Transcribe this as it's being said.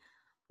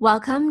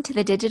Welcome to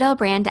the Digital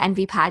Brand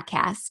Envy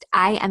Podcast.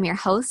 I am your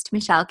host,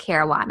 Michelle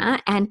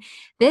Caruana, and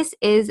this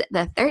is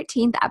the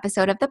 13th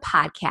episode of the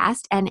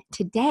podcast. And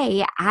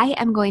today I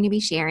am going to be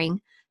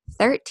sharing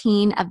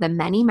 13 of the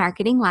many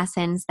marketing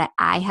lessons that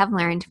I have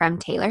learned from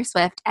Taylor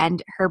Swift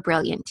and her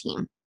brilliant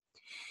team.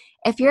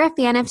 If you're a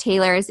fan of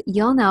Taylor's,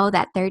 you'll know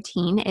that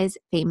 13 is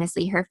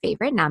famously her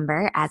favorite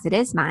number, as it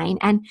is mine.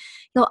 And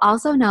you'll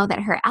also know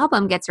that her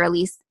album gets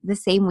released the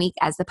same week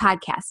as the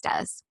podcast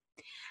does.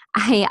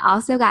 I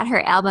also got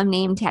her album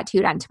name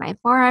tattooed onto my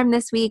forearm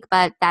this week,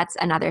 but that's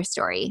another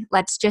story.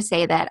 Let's just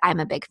say that I'm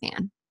a big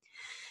fan.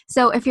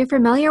 So if you're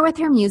familiar with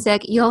her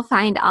music, you'll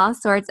find all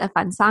sorts of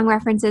fun song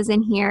references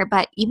in here,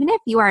 but even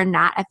if you are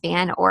not a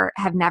fan or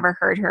have never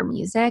heard her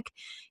music,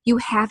 you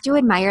have to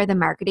admire the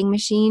marketing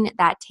machine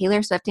that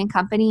Taylor Swift and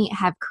Company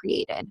have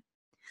created.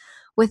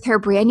 With her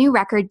brand new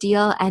record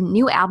deal and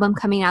new album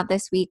coming out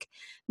this week,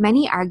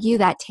 many argue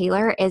that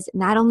Taylor is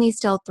not only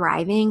still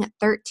thriving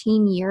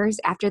 13 years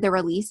after the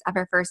release of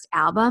her first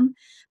album,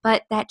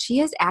 but that she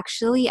is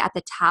actually at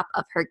the top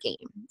of her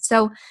game.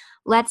 So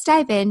let's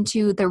dive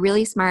into the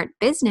really smart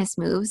business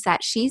moves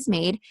that she's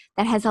made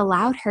that has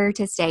allowed her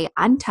to stay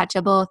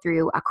untouchable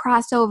through a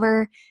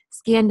crossover,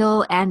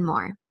 scandal, and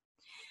more.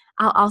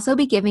 I'll also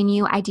be giving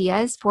you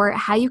ideas for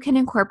how you can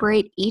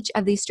incorporate each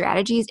of these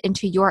strategies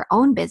into your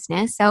own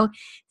business. So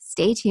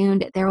stay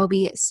tuned. There will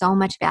be so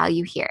much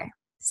value here.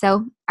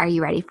 So are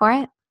you ready for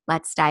it?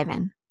 Let's dive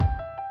in.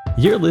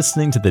 You're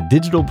listening to the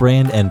Digital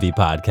Brand Envy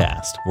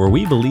Podcast, where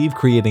we believe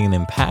creating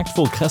an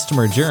impactful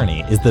customer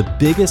journey is the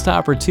biggest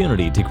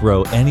opportunity to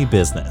grow any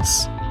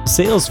business.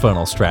 Sales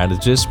funnel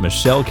strategist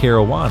Michelle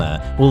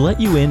Caruana will let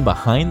you in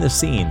behind the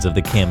scenes of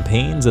the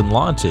campaigns and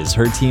launches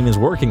her team is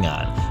working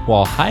on,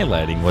 while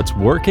highlighting what's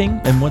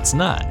working and what's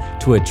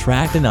not to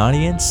attract an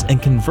audience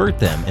and convert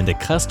them into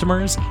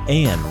customers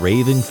and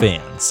raving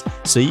fans,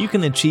 so you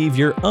can achieve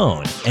your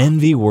own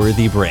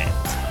envy-worthy brand.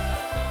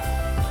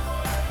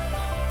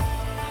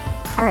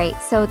 All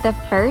right, so the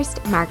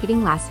first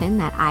marketing lesson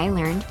that I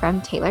learned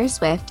from Taylor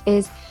Swift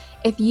is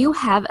if you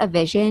have a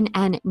vision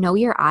and know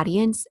your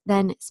audience,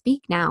 then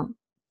speak now.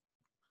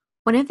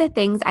 One of the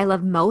things I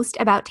love most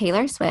about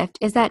Taylor Swift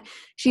is that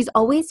she's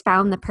always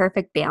found the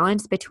perfect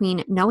balance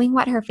between knowing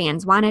what her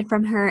fans wanted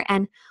from her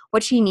and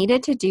what she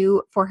needed to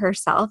do for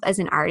herself as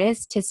an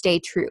artist to stay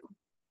true.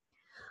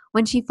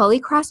 When she fully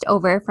crossed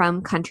over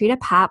from country to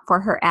pop for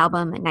her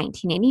album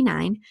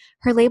 1989,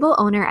 her label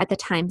owner at the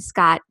time,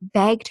 Scott,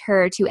 begged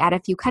her to add a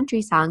few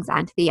country songs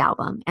onto the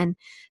album, and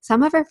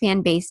some of her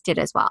fan base did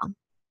as well.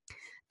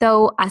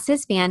 Though us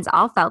as fans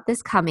all felt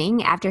this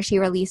coming after she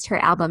released her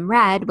album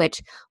Red,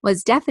 which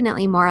was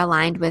definitely more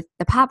aligned with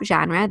the pop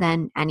genre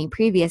than any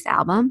previous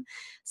album,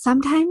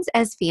 sometimes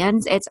as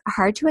fans it's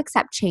hard to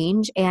accept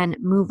change and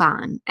move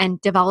on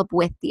and develop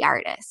with the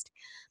artist.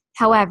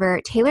 However,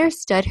 Taylor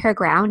stood her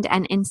ground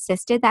and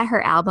insisted that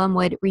her album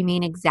would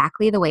remain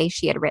exactly the way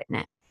she had written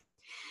it.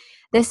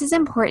 This is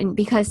important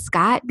because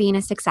Scott, being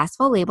a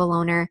successful label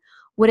owner,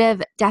 would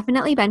have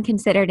definitely been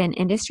considered an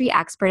industry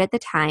expert at the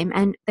time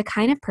and the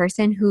kind of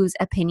person whose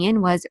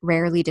opinion was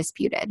rarely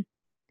disputed.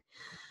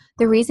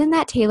 The reason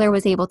that Taylor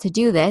was able to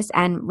do this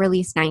and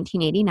release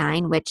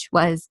 1989, which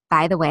was,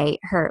 by the way,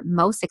 her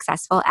most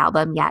successful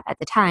album yet at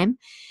the time,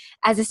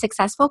 as a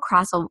successful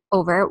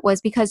crossover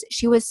was because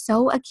she was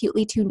so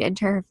acutely tuned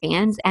into her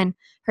fans and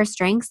her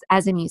strengths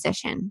as a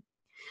musician.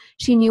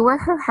 She knew where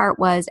her heart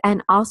was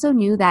and also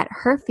knew that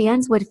her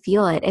fans would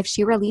feel it if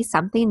she released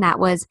something that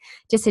was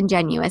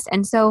disingenuous.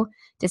 And so,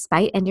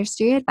 despite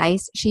industry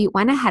advice, she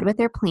went ahead with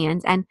her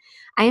plans. And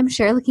I am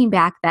sure looking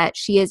back that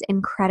she is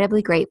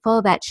incredibly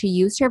grateful that she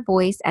used her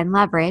voice and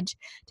leverage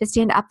to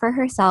stand up for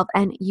herself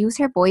and use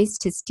her voice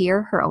to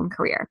steer her own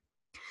career.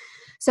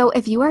 So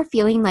if you are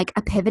feeling like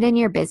a pivot in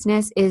your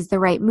business is the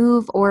right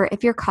move, or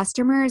if your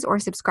customers or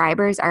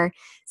subscribers are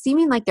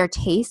seeming like their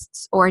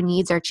tastes or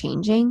needs are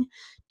changing,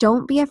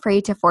 don't be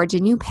afraid to forge a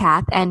new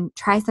path and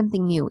try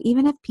something new,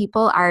 even if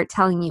people are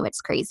telling you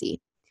it's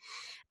crazy.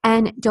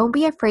 And don't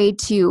be afraid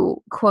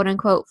to, quote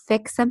unquote,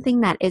 fix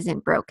something that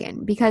isn't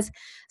broken, because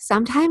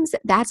sometimes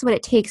that's what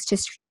it takes to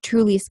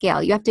truly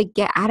scale. You have to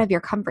get out of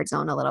your comfort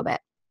zone a little bit.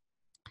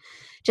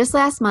 Just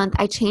last month,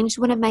 I changed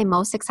one of my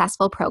most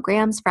successful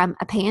programs from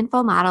a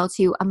pay-in-full model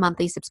to a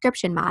monthly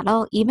subscription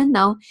model, even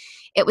though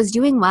it was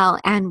doing well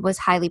and was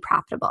highly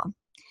profitable.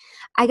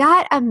 I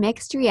got a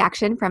mixed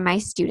reaction from my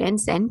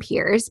students and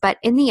peers, but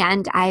in the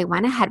end, I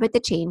went ahead with the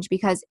change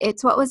because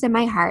it's what was in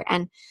my heart,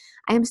 and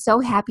I am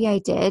so happy I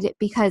did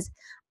because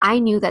I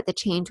knew that the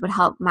change would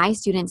help my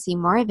students see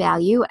more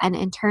value and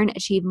in turn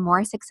achieve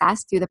more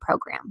success through the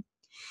program.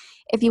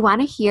 If you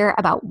want to hear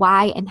about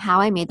why and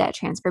how I made that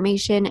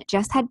transformation,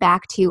 just head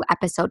back to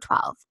episode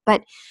 12.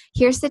 But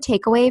here's the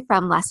takeaway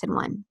from lesson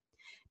 1.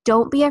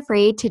 Don't be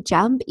afraid to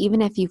jump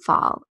even if you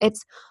fall.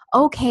 It's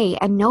okay,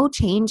 and no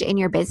change in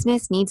your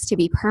business needs to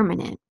be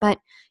permanent, but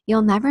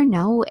you'll never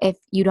know if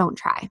you don't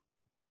try.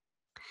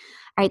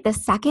 All right, the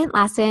second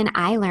lesson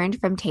I learned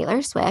from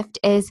Taylor Swift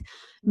is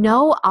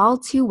know all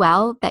too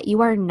well that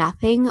you are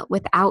nothing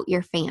without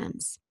your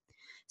fans.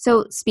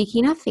 So,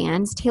 speaking of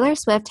fans, Taylor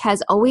Swift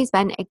has always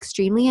been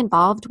extremely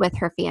involved with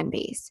her fan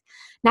base,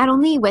 not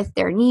only with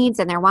their needs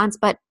and their wants,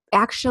 but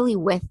actually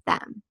with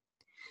them.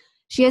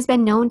 She has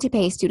been known to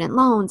pay student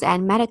loans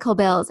and medical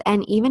bills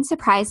and even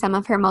surprise some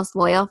of her most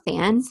loyal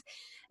fans.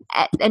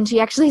 And she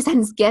actually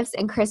sends gifts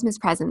and Christmas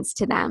presents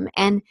to them.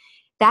 And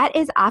that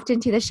is often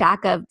to the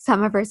shock of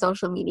some of her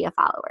social media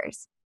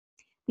followers.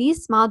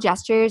 These small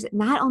gestures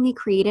not only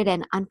created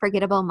an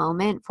unforgettable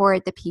moment for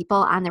the people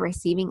on the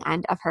receiving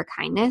end of her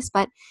kindness,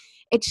 but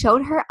it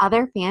showed her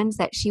other fans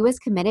that she was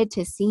committed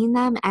to seeing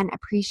them and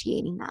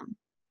appreciating them.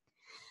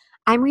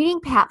 I'm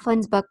reading Pat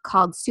Flynn's book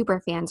called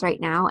Superfans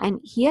right now, and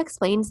he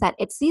explains that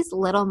it's these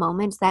little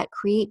moments that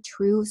create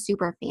true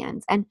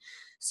superfans. And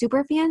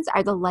superfans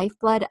are the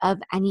lifeblood of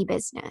any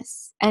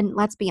business. And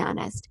let's be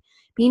honest,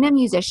 being a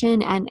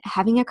musician and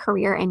having a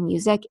career in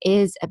music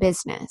is a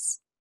business.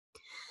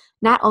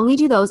 Not only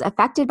do those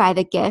affected by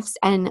the gifts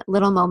and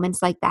little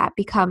moments like that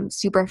become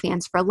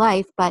superfans for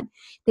life, but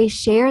they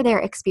share their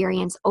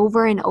experience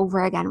over and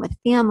over again with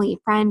family,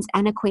 friends,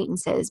 and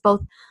acquaintances,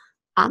 both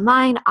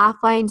online,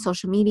 offline,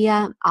 social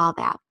media, all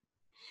that.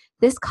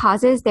 This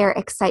causes their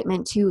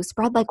excitement to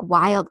spread like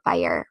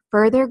wildfire,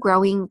 further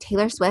growing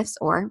Taylor Swift's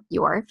or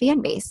your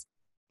fan base.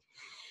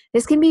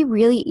 This can be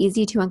really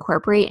easy to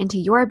incorporate into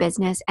your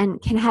business and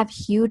can have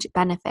huge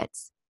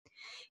benefits.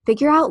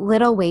 Figure out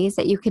little ways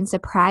that you can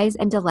surprise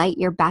and delight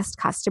your best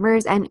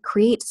customers and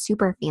create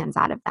super fans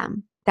out of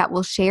them that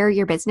will share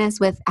your business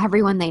with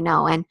everyone they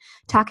know and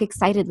talk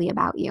excitedly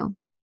about you.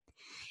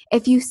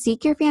 If you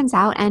seek your fans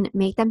out and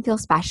make them feel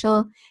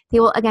special, they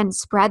will again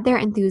spread their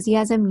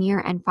enthusiasm near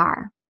and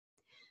far.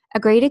 A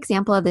great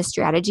example of this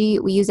strategy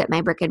we use at my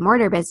brick and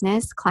mortar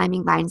business,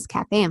 Climbing Vines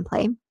Cafe and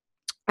Play.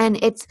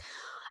 And it's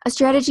a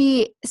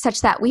strategy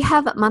such that we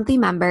have monthly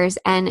members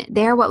and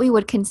they're what we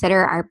would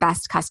consider our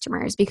best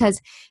customers because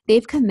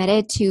they've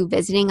committed to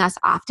visiting us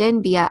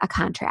often via a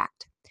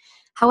contract.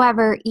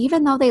 However,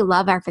 even though they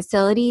love our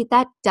facility,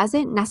 that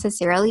doesn't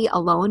necessarily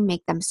alone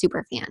make them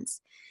super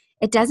fans.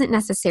 It doesn't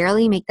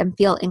necessarily make them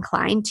feel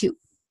inclined to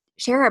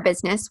share our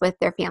business with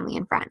their family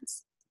and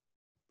friends.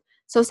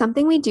 So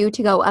something we do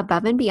to go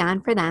above and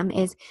beyond for them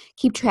is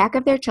keep track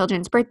of their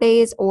children's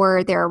birthdays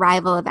or their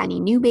arrival of any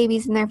new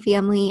babies in their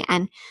family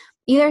and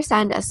either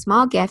send a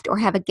small gift or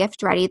have a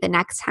gift ready the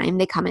next time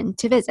they come in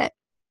to visit.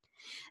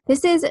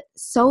 This is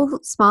so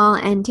small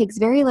and takes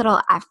very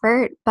little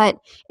effort, but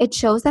it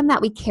shows them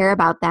that we care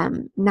about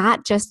them,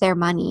 not just their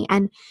money,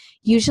 and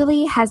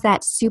usually has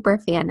that super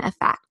fan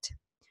effect.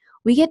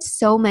 We get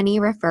so many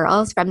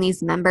referrals from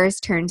these members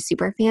turned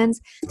super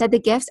fans that the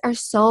gifts are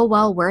so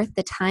well worth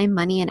the time,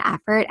 money, and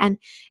effort, and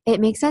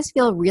it makes us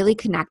feel really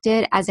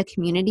connected as a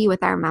community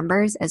with our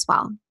members as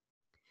well.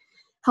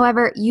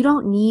 However, you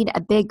don't need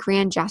a big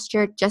grand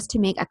gesture just to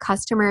make a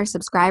customer,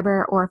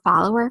 subscriber, or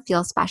follower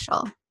feel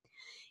special.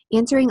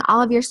 Answering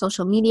all of your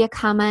social media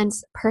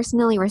comments,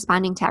 personally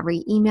responding to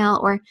every email,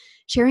 or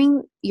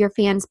sharing your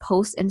fans'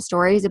 posts and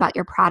stories about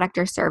your product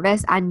or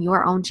service on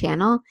your own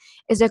channel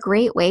is a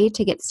great way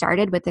to get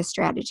started with this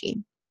strategy.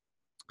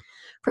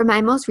 For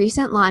my most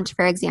recent launch,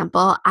 for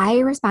example, I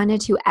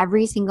responded to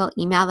every single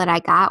email that I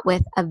got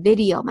with a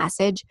video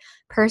message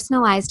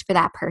personalized for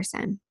that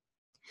person.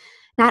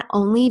 Not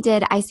only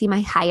did I see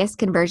my highest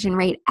conversion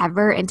rate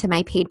ever into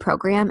my paid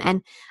program,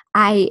 and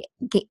I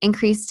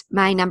increased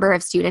my number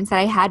of students that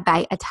I had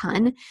by a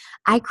ton,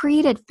 I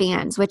created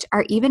fans, which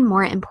are even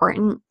more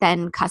important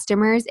than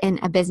customers in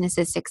a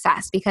business's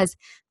success because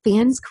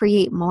fans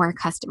create more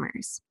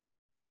customers.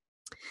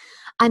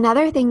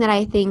 Another thing that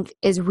I think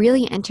is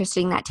really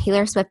interesting that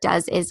Taylor Swift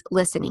does is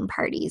listening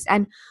parties.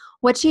 And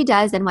what she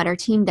does and what her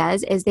team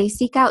does is they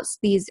seek out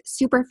these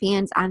super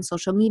fans on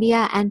social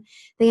media and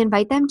they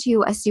invite them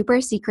to a super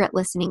secret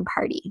listening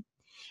party.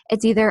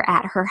 It's either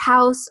at her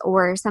house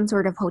or some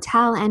sort of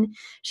hotel, and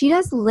she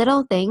does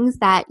little things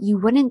that you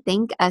wouldn't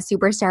think a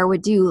superstar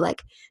would do,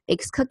 like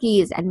bakes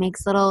cookies and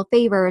makes little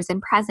favors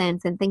and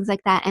presents and things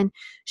like that. And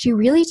she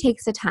really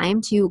takes the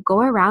time to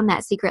go around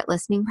that secret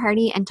listening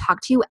party and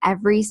talk to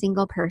every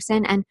single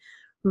person and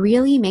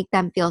really make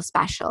them feel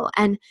special.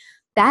 And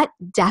that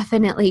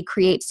definitely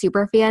creates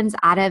super fans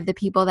out of the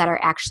people that are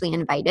actually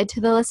invited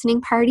to the listening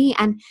party.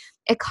 And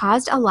it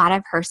caused a lot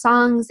of her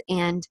songs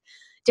and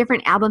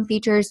different album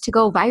features to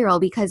go viral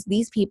because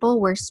these people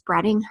were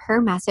spreading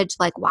her message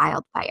like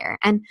wildfire.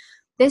 And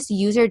this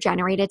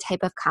user-generated type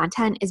of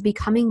content is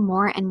becoming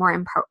more and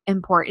more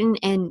important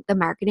in the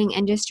marketing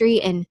industry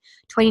in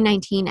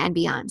 2019 and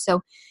beyond.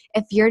 So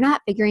if you're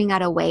not figuring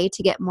out a way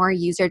to get more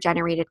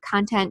user-generated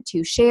content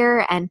to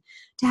share and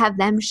to have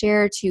them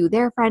share to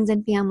their friends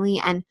and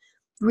family and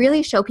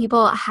really show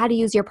people how to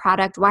use your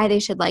product, why they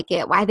should like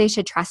it, why they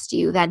should trust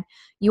you, then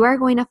you are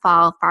going to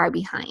fall far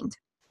behind.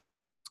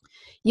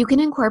 You can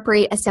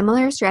incorporate a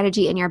similar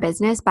strategy in your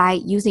business by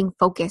using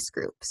focus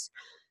groups.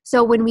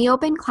 So when we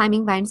opened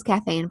Climbing Vines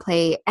Cafe and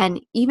Play, and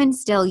even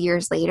still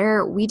years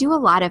later, we do a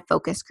lot of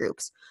focus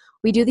groups.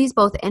 We do these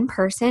both in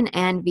person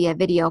and via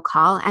video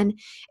call, and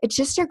it's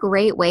just a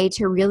great way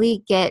to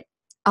really get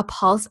a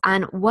pulse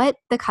on what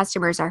the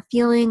customers are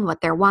feeling,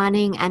 what they're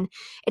wanting. And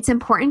it's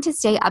important to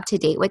stay up to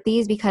date with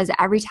these because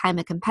every time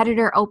a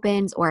competitor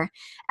opens or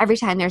every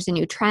time there's a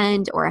new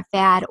trend or a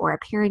fad or a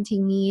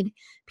parenting need,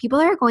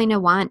 people are going to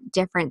want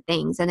different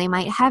things and they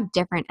might have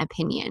different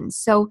opinions.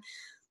 So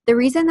the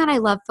reason that I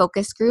love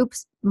focus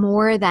groups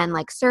more than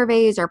like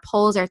surveys or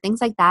polls or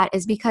things like that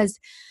is because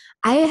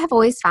I have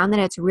always found that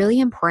it's really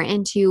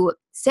important to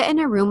sit in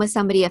a room with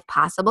somebody if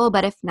possible,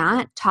 but if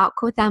not,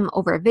 talk with them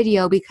over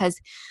video because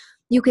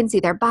you can see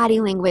their body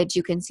language,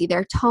 you can see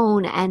their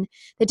tone, and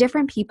the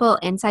different people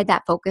inside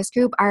that focus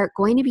group are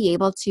going to be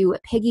able to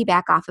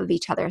piggyback off of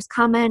each other's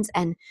comments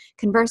and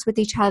converse with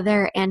each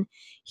other. And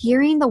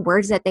hearing the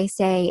words that they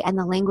say and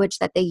the language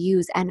that they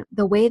use and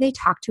the way they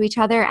talk to each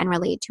other and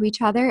relate to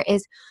each other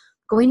is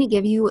going to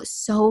give you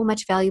so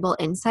much valuable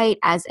insight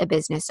as a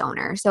business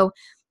owner. So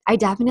I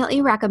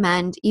definitely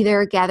recommend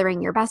either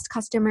gathering your best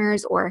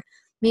customers or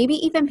maybe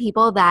even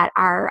people that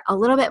are a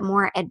little bit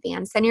more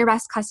advanced than your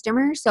best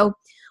customers. So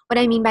what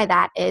I mean by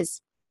that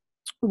is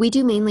we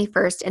do mainly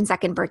first and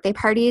second birthday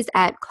parties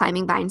at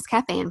Climbing Vines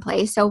Cafe and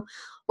Play. So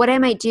what I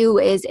might do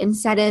is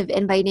instead of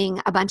inviting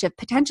a bunch of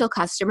potential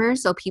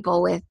customers, so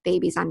people with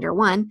babies under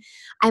 1,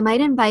 I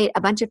might invite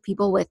a bunch of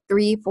people with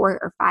 3, 4,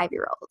 or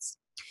 5-year-olds.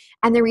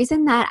 And the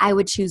reason that I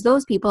would choose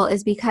those people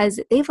is because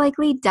they've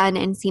likely done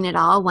and seen it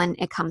all when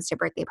it comes to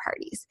birthday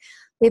parties.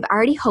 They've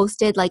already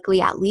hosted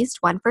likely at least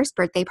one first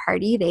birthday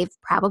party. They've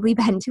probably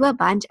been to a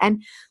bunch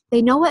and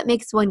they know what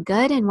makes one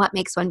good and what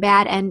makes one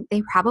bad. And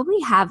they probably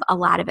have a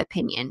lot of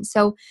opinions.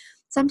 So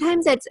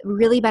sometimes it's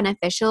really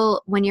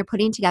beneficial when you're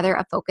putting together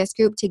a focus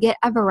group to get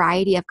a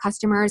variety of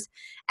customers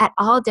at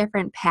all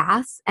different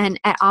paths and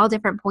at all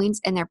different points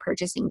in their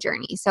purchasing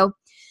journey. So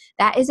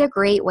that is a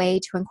great way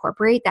to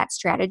incorporate that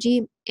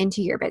strategy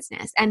into your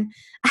business. And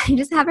I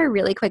just have a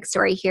really quick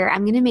story here.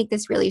 I'm going to make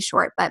this really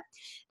short, but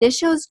this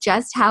shows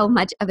just how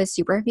much of a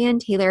super fan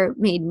Taylor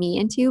made me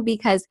into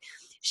because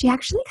she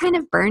actually kind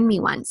of burned me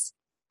once.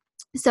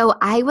 So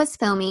I was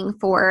filming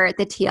for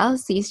the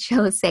TLC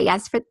show Say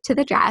Yes to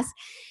the Dress.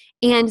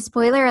 And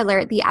spoiler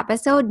alert, the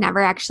episode never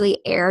actually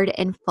aired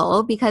in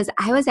full because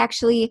I was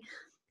actually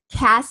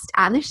cast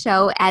on the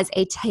show as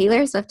a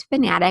Taylor Swift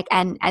fanatic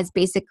and as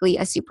basically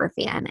a super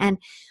fan. And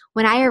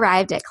when I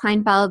arrived at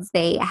Kleinfeld's,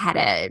 they had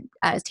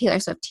a Taylor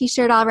Swift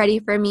t-shirt all ready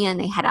for me and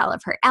they had all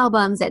of her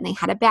albums and they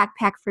had a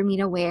backpack for me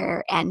to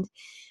wear. And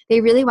they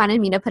really wanted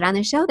me to put on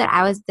the show that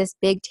I was this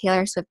big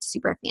Taylor Swift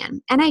super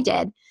fan. And I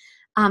did.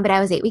 But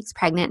I was 8 weeks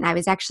pregnant and I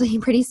was actually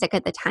pretty sick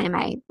at the time.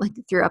 I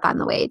threw up on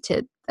the way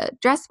to the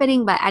dress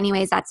fitting. But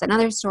anyways, that's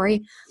another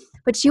story.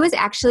 But she was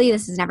actually,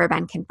 this has never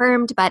been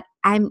confirmed, but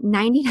I'm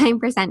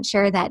 99%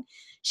 sure that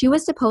she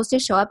was supposed to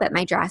show up at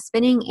my dress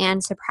fitting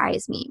and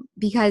surprise me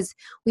because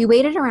we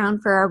waited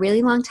around for a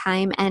really long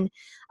time and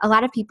a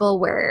lot of people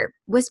were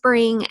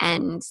whispering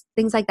and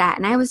things like that.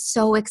 And I was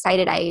so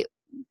excited. I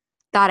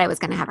thought I was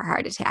going to have a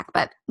heart attack,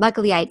 but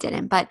luckily I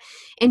didn't. But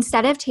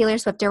instead of Taylor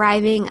Swift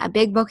arriving, a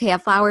big bouquet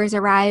of flowers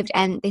arrived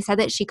and they said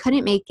that she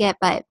couldn't make it,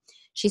 but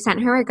she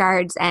sent her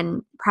regards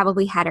and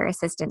probably had her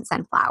assistant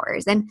send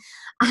flowers. And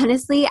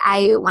honestly,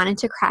 I wanted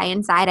to cry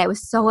inside. I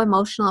was so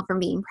emotional from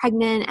being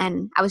pregnant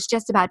and I was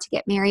just about to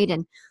get married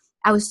and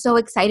I was so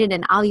excited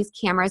and all these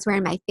cameras were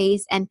in my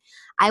face. And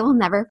I will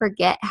never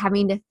forget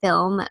having to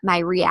film my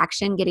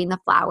reaction getting the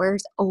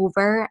flowers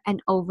over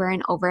and over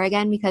and over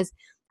again because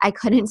I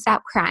couldn't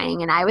stop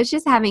crying and I was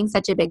just having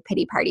such a big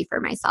pity party for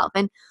myself.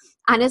 And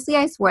honestly,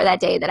 I swore that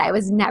day that I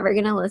was never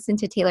going to listen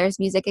to Taylor's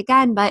music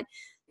again, but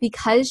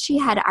because she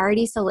had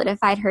already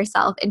solidified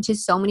herself into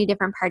so many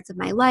different parts of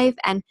my life.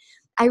 And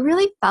I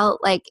really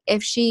felt like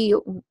if she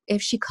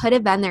could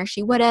have been there,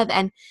 she would have.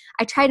 And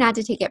I tried not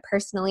to take it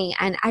personally.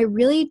 And I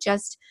really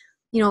just,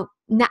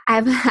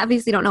 I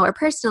obviously don't know her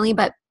personally,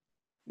 but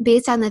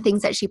based on the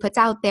things that she puts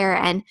out there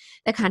and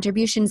the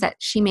contributions that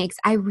she makes,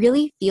 I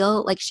really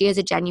feel like she is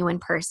a genuine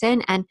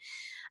person. And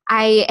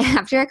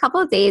after a couple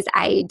of days,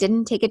 I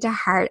didn't take it to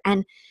heart.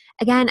 And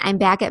again, I'm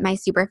back at my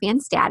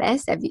superfan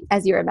status.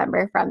 As you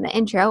remember from the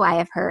intro, I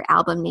have her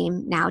album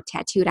name now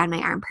tattooed on my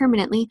arm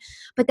permanently.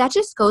 But that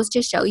just goes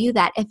to show you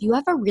that if you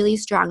have a really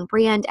strong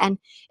brand and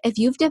if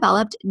you've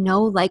developed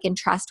know, like, and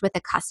trust with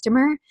a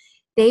customer,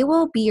 they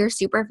will be your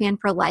superfan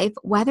for life,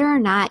 whether or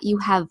not you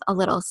have a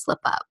little slip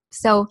up.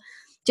 So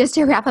just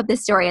to wrap up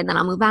this story and then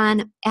I'll move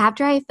on.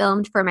 After I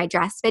filmed for my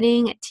dress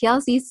fitting,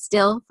 TLC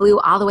still flew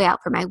all the way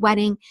out for my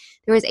wedding.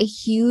 There was a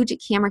huge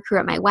camera crew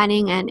at my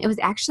wedding and it was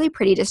actually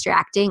pretty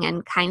distracting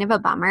and kind of a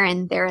bummer.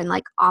 And they're in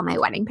all my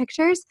wedding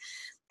pictures.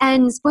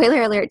 And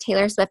spoiler alert,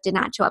 Taylor Swift did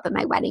not show up at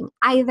my wedding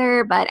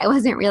either, but I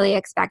wasn't really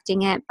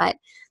expecting it. But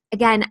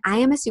again, I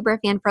am a super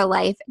fan for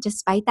life,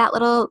 despite that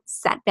little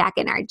setback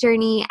in our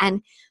journey.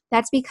 And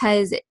that's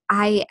because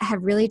I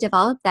have really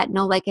developed that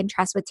know, like, and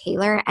trust with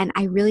Taylor. And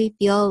I really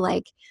feel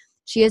like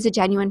she is a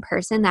genuine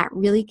person that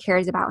really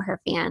cares about her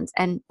fans.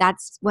 And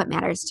that's what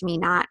matters to me,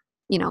 not,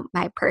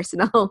 my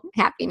personal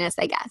happiness,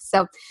 I guess.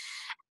 So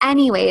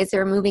anyways,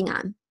 we're moving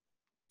on.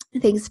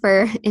 Thanks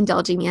for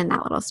indulging me in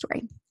that little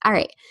story. All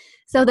right.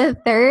 So, the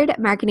third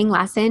marketing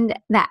lesson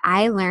that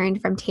I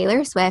learned from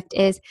Taylor Swift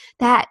is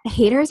that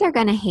haters are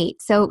going to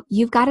hate. So,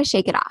 you've got to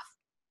shake it off.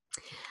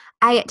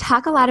 I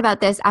talk a lot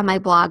about this on my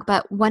blog,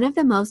 but one of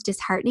the most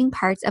disheartening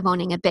parts of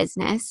owning a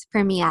business,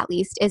 for me at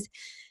least, is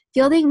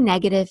fielding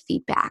negative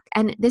feedback.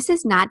 And this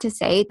is not to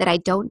say that I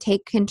don't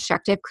take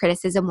constructive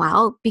criticism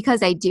well,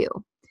 because I do.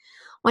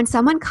 When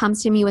someone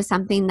comes to me with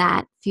something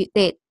that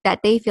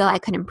they feel I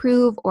could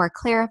improve or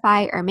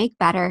clarify or make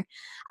better,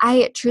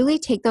 I truly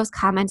take those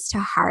comments to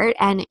heart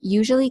and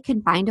usually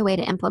can find a way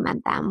to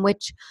implement them,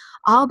 which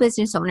all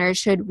business owners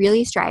should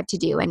really strive to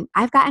do. And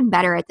I've gotten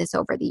better at this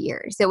over the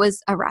years. It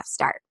was a rough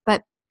start,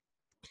 but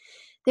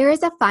there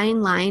is a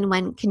fine line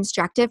when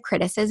constructive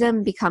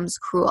criticism becomes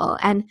cruel,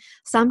 and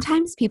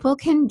sometimes people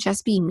can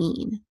just be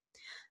mean.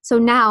 So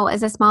now,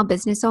 as a small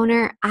business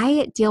owner,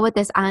 I deal with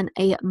this on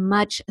a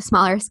much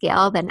smaller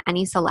scale than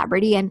any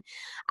celebrity, and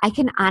I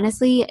can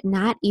honestly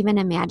not even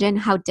imagine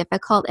how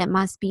difficult it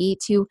must be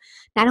to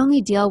not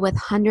only deal with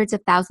hundreds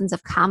of thousands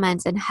of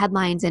comments and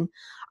headlines and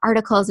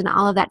articles and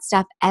all of that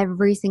stuff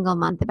every single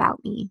month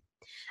about me.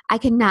 I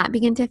cannot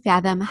begin to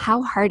fathom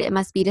how hard it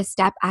must be to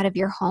step out of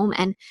your home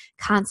and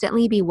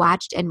constantly be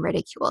watched and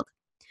ridiculed.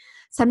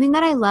 Something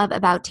that I love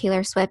about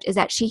Taylor Swift is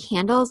that she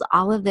handles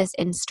all of this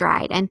in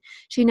stride and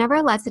she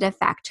never lets it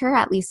affect her,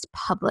 at least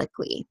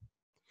publicly.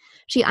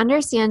 She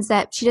understands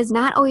that she does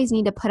not always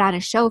need to put on a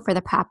show for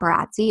the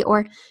paparazzi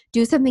or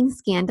do something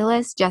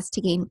scandalous just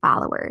to gain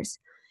followers.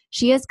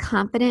 She is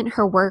confident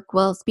her work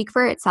will speak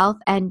for itself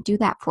and do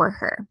that for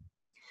her.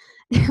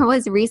 There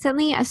was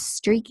recently a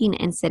streaking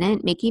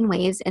incident making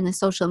waves in the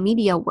social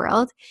media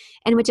world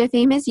in which a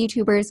famous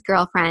YouTuber's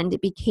girlfriend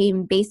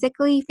became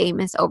basically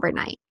famous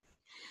overnight.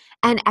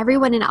 And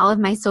everyone in all of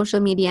my social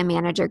media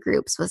manager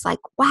groups was like,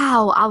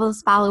 wow, all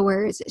those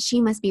followers, she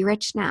must be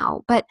rich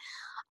now. But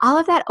all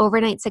of that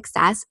overnight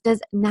success does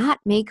not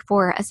make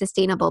for a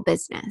sustainable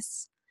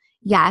business.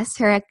 Yes,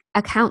 her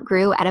account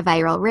grew at a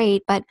viral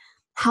rate, but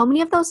how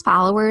many of those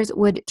followers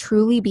would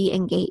truly be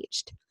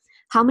engaged?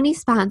 How many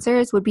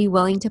sponsors would be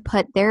willing to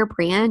put their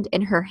brand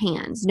in her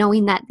hands,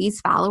 knowing that these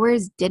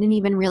followers didn't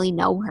even really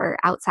know her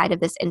outside of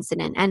this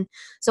incident? And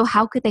so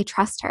how could they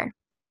trust her?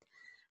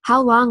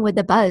 How long would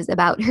the buzz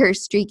about her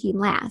streaking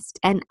last?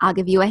 And I'll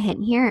give you a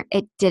hint here,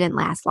 it didn't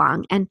last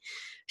long. And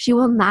she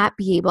will not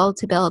be able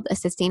to build a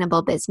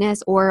sustainable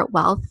business or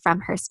wealth from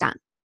her stunt.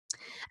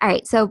 All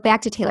right, so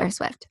back to Taylor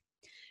Swift.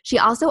 She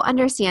also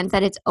understands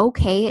that it's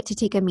okay to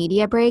take a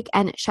media break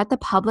and shut the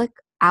public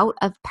out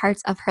of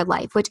parts of her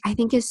life, which I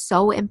think is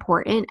so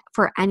important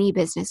for any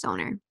business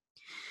owner.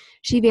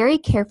 She very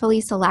carefully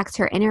selects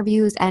her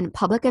interviews and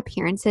public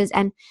appearances,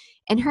 and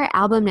in her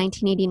album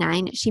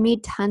 1989, she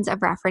made tons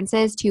of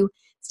references to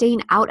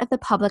staying out of the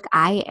public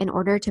eye in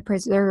order to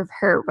preserve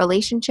her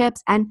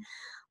relationships and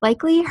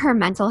likely her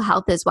mental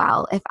health as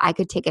well, if I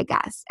could take a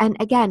guess. And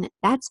again,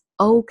 that's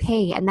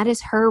okay, and that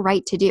is her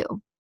right to do.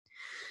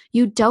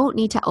 You don't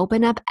need to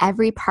open up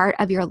every part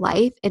of your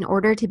life in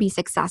order to be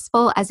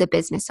successful as a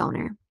business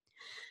owner.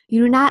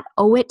 You do not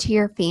owe it to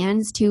your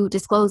fans to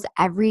disclose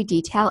every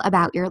detail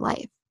about your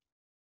life.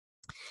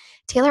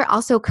 Taylor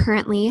also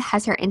currently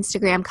has her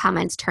Instagram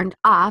comments turned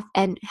off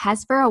and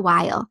has for a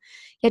while,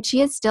 yet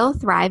she is still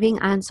thriving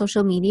on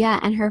social media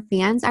and her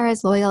fans are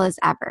as loyal as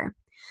ever.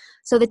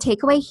 So the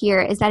takeaway here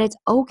is that it's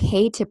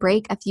okay to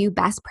break a few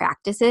best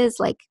practices,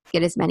 like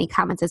get as many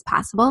comments as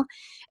possible,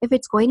 if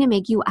it's going to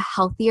make you a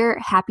healthier,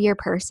 happier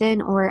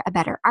person or a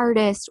better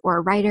artist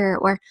or writer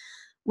or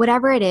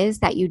whatever it is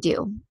that you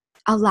do.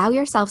 Allow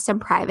yourself some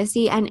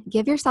privacy and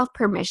give yourself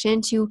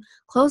permission to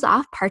close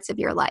off parts of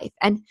your life,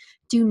 and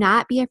do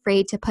not be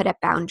afraid to put up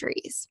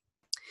boundaries.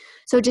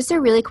 So just a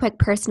really quick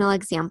personal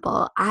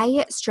example,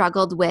 I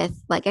struggled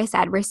with, like I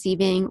said,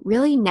 receiving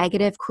really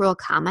negative, cruel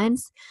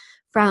comments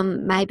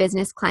from my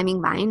business Climbing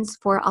Vines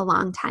for a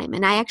long time.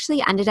 And I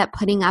actually ended up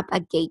putting up a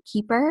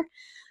gatekeeper,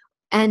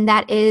 and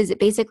that is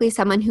basically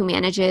someone who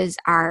manages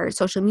our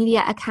social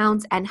media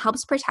accounts and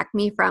helps protect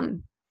me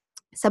from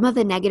some of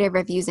the negative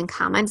reviews and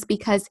comments,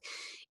 because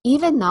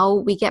even though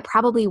we get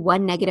probably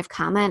one negative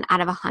comment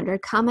out of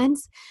 100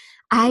 comments,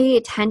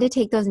 I tend to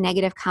take those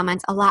negative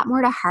comments a lot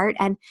more to heart,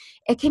 and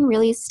it can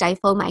really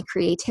stifle my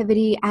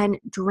creativity and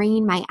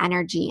drain my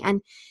energy.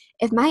 And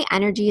if my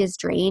energy is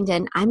drained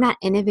and I'm not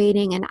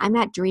innovating and I'm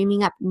not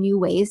dreaming up new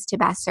ways to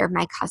best serve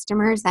my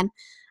customers, then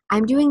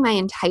I'm doing my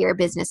entire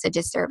business a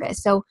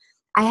disservice. So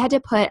I had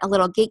to put a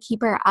little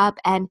gatekeeper up,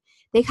 and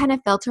they kind of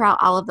filter out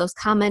all of those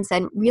comments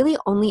and really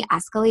only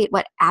escalate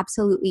what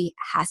absolutely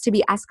has to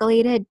be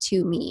escalated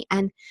to me.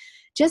 And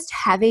just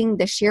having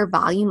the sheer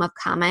volume of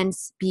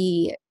comments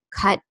be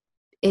cut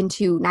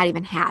into not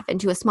even half,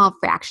 into a small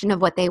fraction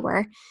of what they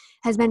were,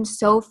 has been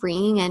so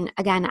freeing. And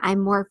again, I'm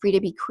more free to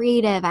be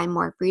creative. I'm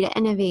more free to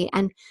innovate.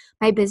 And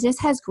my business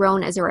has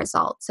grown as a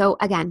result. So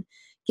again,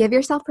 give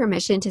yourself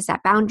permission to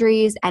set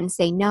boundaries and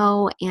say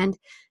no, and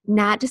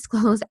not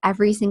disclose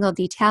every single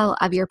detail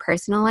of your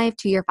personal life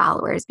to your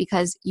followers,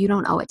 because you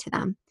don't owe it to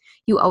them.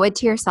 You owe it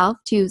to yourself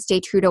to stay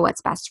true to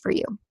what's best for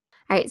you.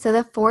 All right, so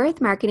the fourth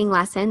marketing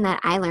lesson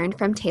that I learned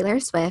from Taylor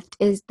Swift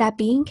is that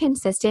being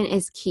consistent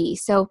is key.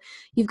 So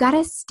you've got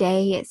to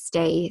stay,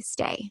 stay,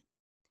 stay.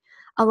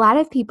 A lot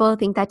of people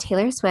think that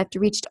Taylor Swift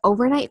reached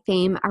overnight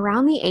fame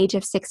around the age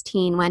of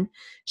 16 when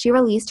she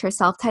released her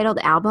self-titled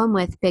album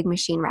with Big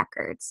Machine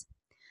Records.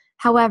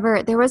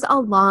 However, there was a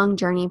long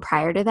journey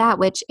prior to that,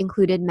 which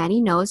included many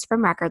no's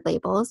from record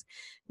labels,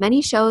 many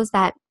shows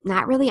that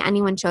not really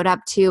anyone showed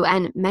up to,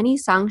 and many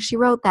songs she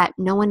wrote that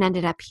no one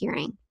ended up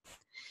hearing.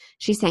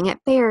 She sang at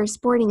fairs,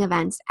 sporting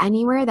events,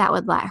 anywhere that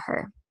would let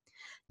her.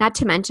 Not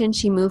to mention,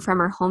 she moved from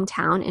her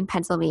hometown in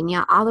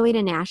Pennsylvania all the way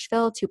to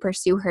Nashville to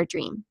pursue her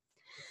dream.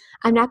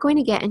 I'm not going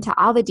to get into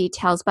all the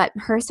details, but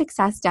her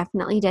success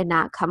definitely did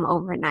not come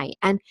overnight.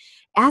 And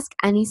ask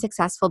any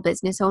successful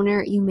business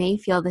owner you may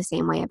feel the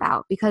same way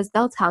about, because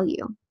they'll tell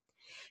you.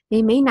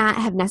 They may not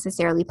have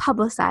necessarily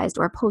publicized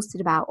or posted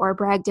about or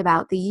bragged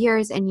about the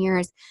years and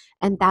years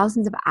and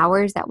thousands of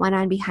hours that went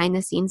on behind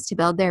the scenes to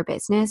build their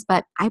business,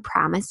 but I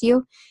promise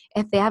you,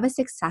 if they have a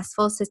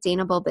successful,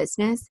 sustainable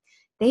business,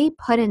 they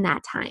put in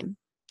that time.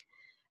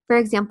 For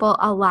example,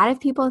 a lot of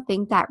people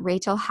think that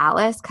Rachel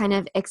Hollis kind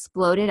of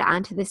exploded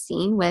onto the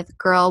scene with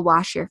Girl,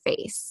 Wash Your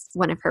Face,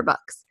 one of her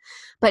books.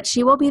 But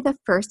she will be the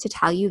first to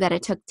tell you that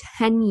it took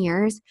 10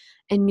 years,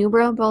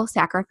 innumerable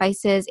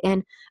sacrifices,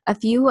 and a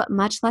few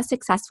much less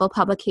successful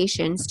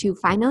publications to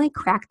finally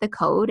crack the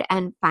code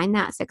and find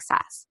that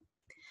success.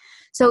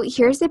 So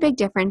here's the big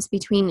difference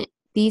between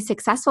these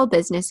successful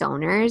business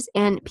owners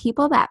and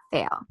people that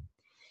fail.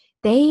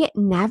 They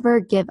never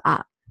give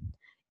up.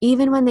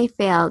 Even when they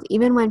failed,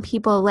 even when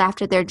people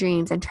laughed at their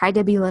dreams and tried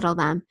to belittle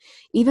them,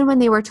 even when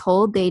they were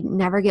told they'd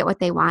never get what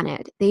they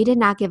wanted, they did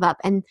not give up,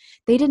 and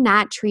they did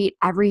not treat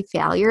every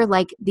failure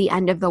like the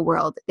end of the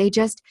world. They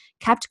just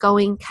kept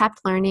going,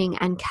 kept learning,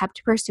 and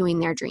kept pursuing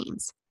their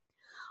dreams.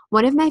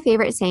 One of my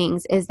favorite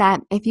sayings is that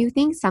if you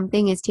think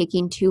something is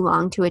taking too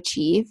long to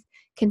achieve,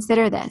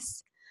 consider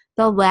this.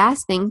 The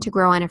last thing to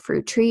grow on a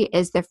fruit tree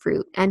is the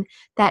fruit, and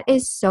that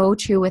is so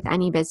true with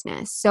any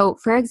business. So,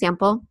 for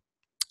example,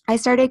 I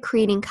started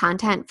creating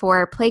content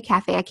for Play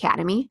Cafe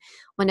Academy,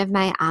 one of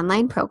my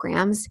online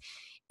programs,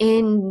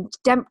 in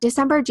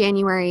December,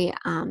 January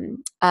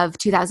of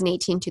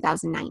 2018,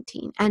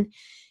 2019. And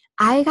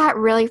I got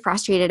really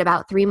frustrated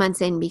about 3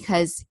 months in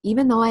because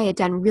even though I had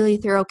done really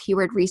thorough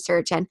keyword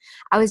research and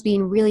I was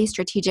being really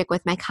strategic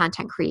with my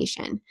content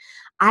creation,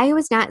 I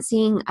was not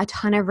seeing a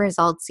ton of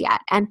results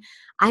yet. And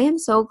I am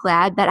so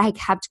glad that I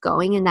kept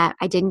going and that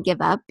I didn't give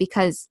up,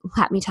 because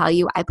let me tell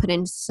you, I put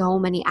in so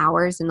many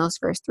hours in those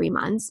first 3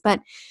 months.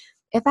 But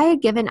if I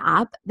had given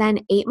up, then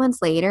 8 months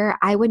later,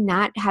 I would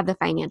not have the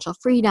financial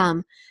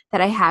freedom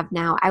that I have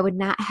now. I would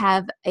not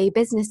have a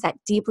business that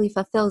deeply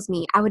fulfills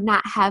me. I would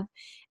not have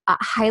a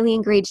highly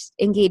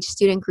engaged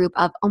student group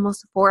of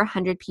almost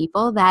 400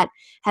 people that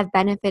have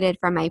benefited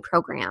from my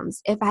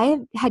programs. If I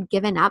had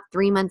given up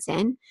 3 months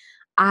in,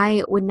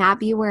 I would not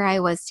be where I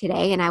was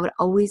today, and I would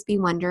always be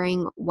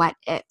wondering what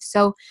if.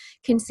 So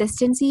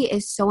consistency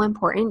is so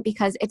important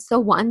because it's the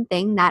one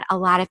thing that a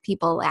lot of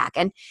people lack.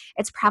 And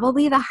it's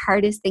probably the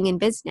hardest thing in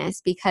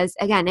business because,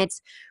 again,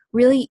 it's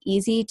really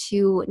easy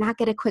to not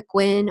get a quick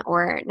win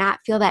or not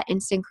feel that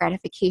instant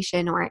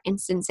gratification or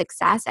instant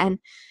success and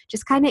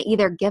just kind of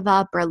either give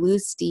up or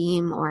lose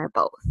steam or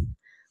both.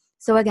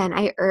 So again,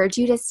 I urge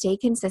you to stay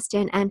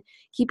consistent and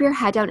keep your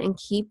head down and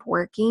keep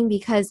working,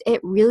 because it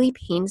really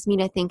pains me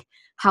to think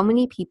how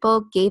many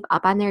people gave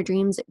up on their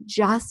dreams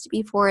just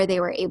before they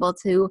were able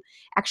to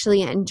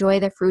actually enjoy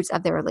the fruits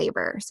of their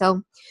labor.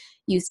 So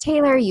use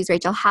Taylor, use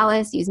Rachel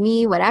Hollis, use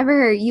me,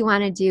 whatever you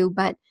want to do,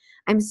 but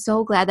I'm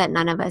so glad that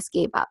none of us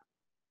gave up.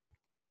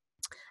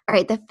 All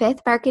right, the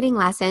fifth marketing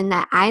lesson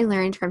that I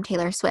learned from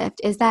Taylor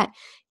Swift is that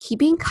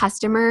keeping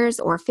customers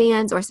or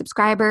fans or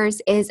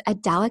subscribers is a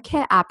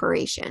delicate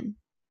operation.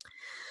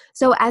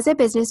 So as a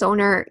business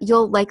owner,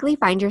 you'll likely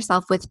find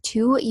yourself with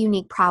two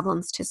unique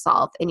problems to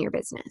solve in your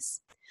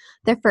business.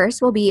 The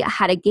first will be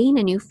how to gain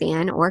a new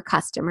fan or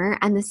customer,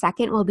 and the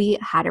second will be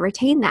how to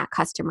retain that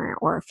customer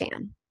or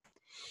fan.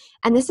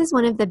 And this is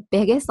one of the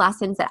biggest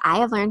lessons that I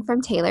have learned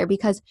from Taylor,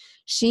 because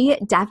she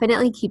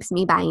definitely keeps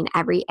me buying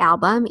every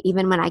album,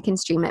 even when I can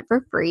stream it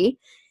for free.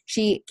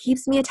 She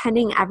keeps me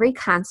attending every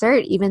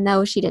concert, even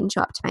though she didn't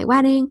show up to my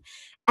wedding.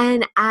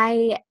 And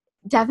I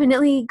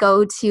definitely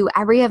go to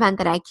every event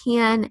that I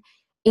can.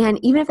 And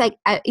even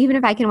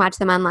if I can watch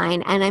them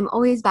online, and I'm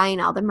always buying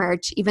all the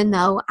merch, even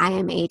though I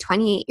am a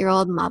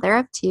 28-year-old mother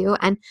of two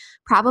and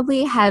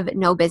probably have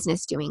no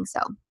business doing so.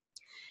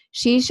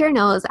 She sure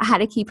knows how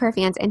to keep her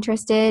fans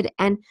interested,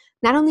 and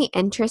not only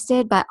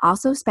interested, but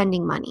also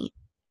spending money.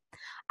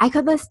 I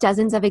could list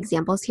dozens of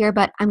examples here,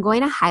 but I'm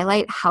going to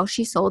highlight how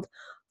she sold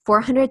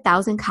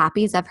 400,000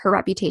 copies of her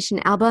Reputation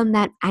album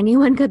that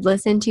anyone could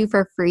listen to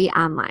for free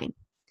online.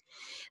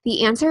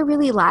 The answer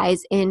really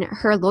lies in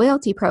her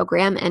loyalty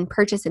program and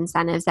purchase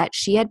incentives that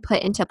she had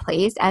put into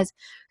place as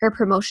her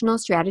promotional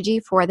strategy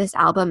for this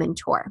album and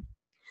tour.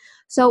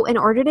 So in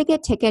order to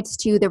get tickets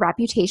to the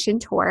Reputation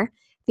tour,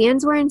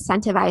 fans were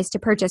incentivized to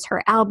purchase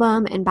her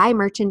album and buy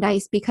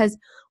merchandise because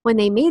when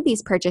they made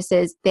these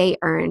purchases, they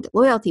earned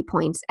loyalty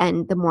points,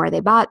 and the more they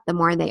bought, the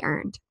more they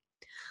earned.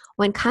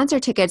 When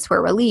concert tickets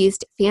were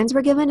released, fans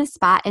were given a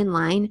spot in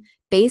line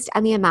based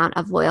on the amount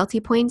of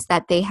loyalty points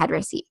that they had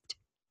received.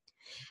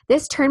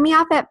 This turned me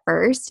off at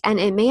first, and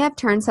it may have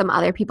turned some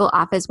other people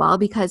off as well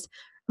because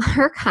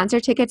her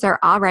concert tickets are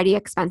already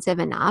expensive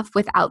enough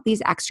without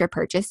these extra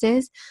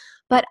purchases.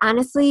 But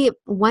honestly,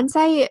 once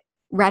I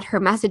read her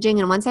messaging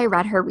and once I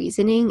read her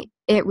reasoning,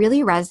 it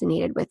really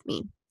resonated with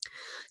me.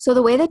 So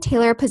the way that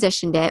Taylor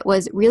positioned it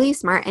was really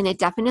smart, and it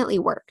definitely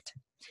worked.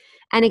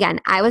 And again,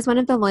 I was one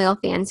of the loyal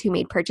fans who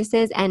made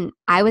purchases, and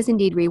I was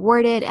indeed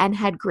rewarded and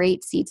had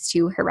great seats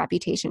to her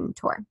Reputation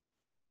tour.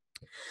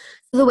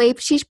 So the way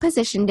she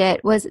positioned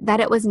it was that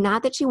it was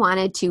not that she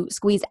wanted to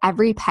squeeze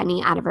every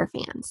penny out of her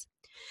fans.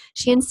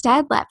 She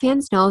instead let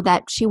fans know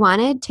that she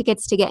wanted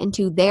tickets to get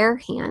into their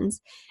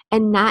hands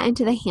and not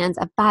into the hands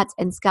of bots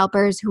and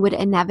scalpers who would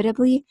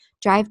inevitably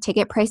drive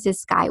ticket prices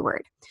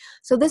skyward.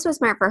 So this was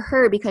smart for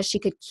her because she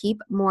could keep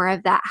more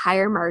of that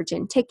higher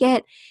margin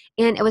ticket,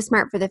 and it was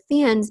smart for the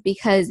fans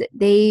because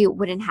they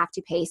wouldn't have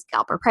to pay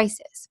scalper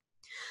prices.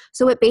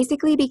 So it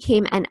basically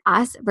became an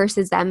us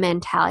versus them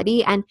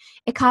mentality, and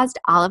it caused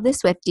all of the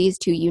Swifties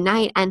to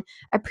unite and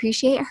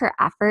appreciate her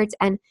efforts,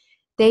 and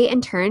they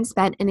in turn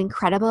spent an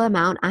incredible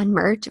amount on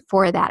merch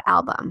for that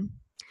album.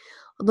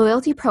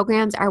 Loyalty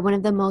programs are one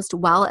of the most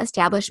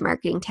well-established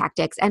marketing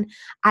tactics, and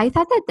I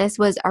thought that this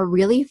was a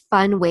really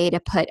fun way to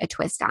put a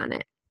twist on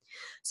it.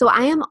 So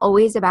I am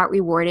always about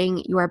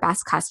rewarding your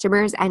best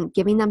customers and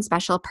giving them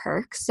special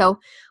perks. So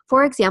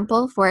for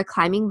example, for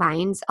Climbing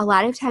Vines, a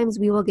lot of times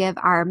we will give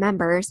our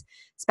members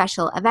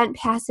special event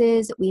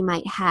passes. We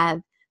might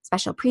have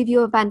special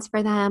preview events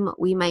for them.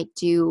 We might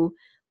do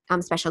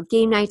special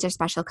game nights or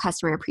special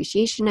customer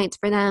appreciation nights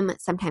for them.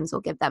 Sometimes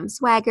we'll give them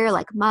swagger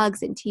like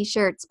mugs and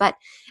t-shirts. But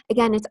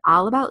again, it's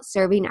all about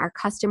serving our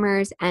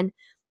customers and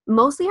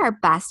mostly our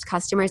best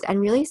customers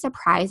and really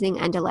surprising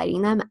and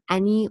delighting them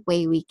any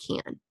way we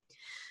can.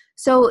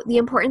 So the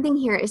important thing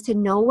here is to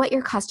know what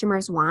your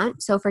customers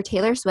want. So for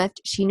Taylor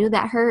Swift, she knew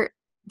that her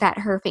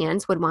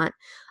fans would want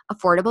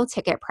affordable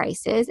ticket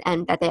prices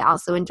and that they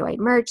also enjoyed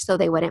merch, so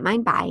they wouldn't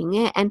mind buying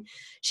it. And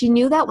she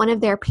knew that one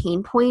of their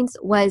pain points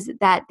was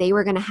that they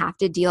were going to have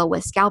to deal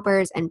with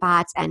scalpers and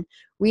bots and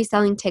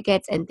reselling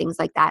tickets and things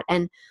like that.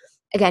 And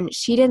again,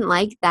 she didn't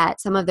like that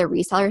some of the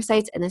reseller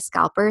sites and the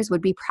scalpers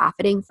would be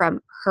profiting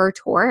from her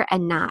tour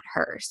and not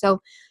her.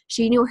 So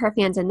she knew her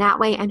fans in that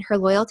way, and her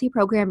loyalty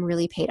program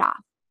really paid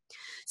off.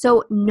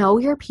 So know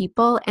your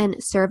people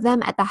and serve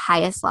them at the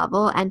highest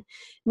level, and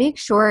make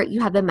sure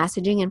you have the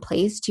messaging in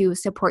place to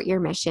support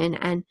your mission,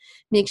 and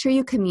make sure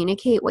you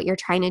communicate what you're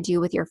trying to do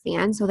with your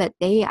fans so that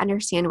they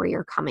understand where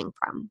you're coming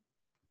from.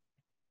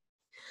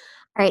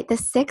 All right, the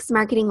sixth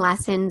marketing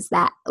lesson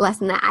that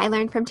I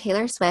learned from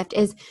Taylor Swift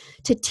is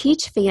to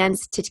teach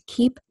fans to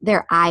keep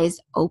their eyes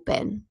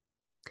open.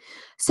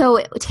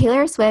 So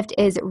Taylor Swift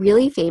is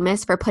really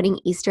famous for putting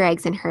Easter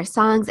eggs in her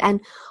songs,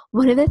 and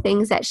one of the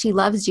things that she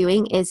loves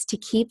doing is to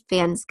keep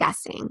fans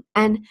guessing.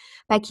 And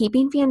by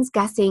keeping fans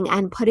guessing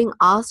and putting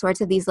all sorts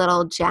of these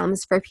little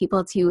gems for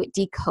people to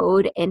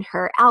decode in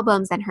her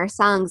albums and her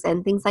songs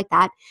and things like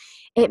that,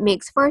 it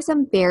makes for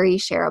some very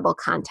shareable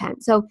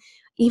content. So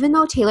even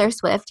though Taylor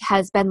Swift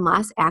has been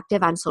less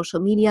active on social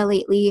media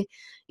lately,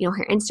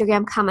 her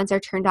Instagram comments are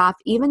turned off,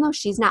 even though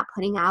she's not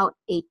putting out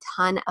a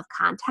ton of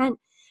content,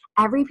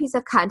 every piece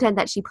of content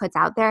that she puts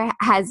out there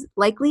has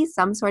likely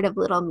some sort of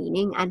little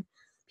meaning, and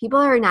people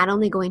are not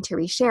only going to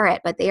reshare it,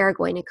 but they are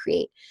going to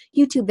create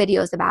YouTube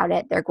videos about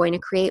it. They're going to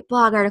create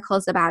blog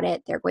articles about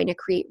it. They're going to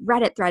create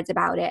Reddit threads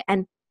about it.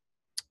 And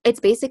it's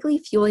basically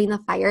fueling the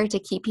fire to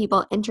keep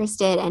people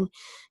interested and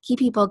keep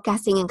people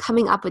guessing and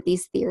coming up with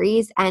these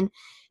theories. And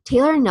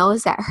Taylor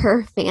knows that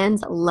her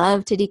fans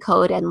love to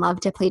decode and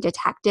love to play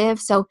detective,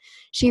 so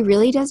she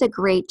really does a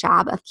great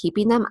job of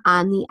keeping them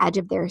on the edge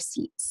of their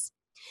seats.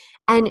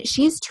 And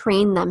she's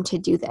trained them to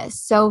do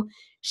this. So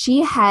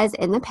she has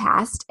in the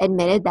past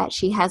admitted that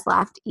she has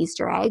left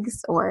Easter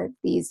eggs or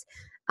these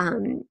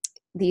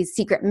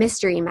secret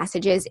mystery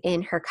messages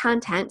in her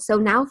content. So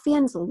now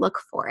fans look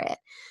for it.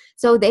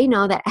 So they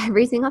know that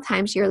every single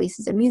time she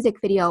releases a music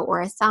video or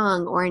a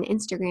song or an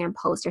Instagram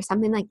post or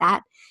something like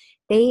that,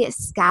 they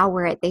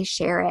scour it, they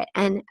share it.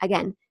 And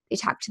again, they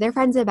talk to their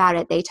friends about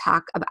it. They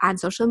talk on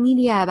social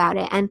media about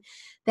it. And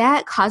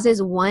that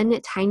causes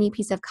one tiny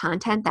piece of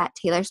content that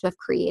Taylor Swift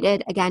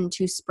created, again,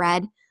 to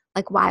spread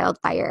like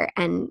wildfire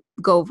and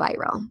go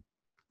viral.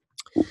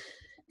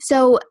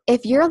 So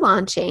if you're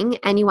launching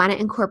and you want to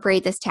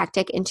incorporate this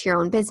tactic into your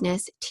own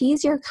business,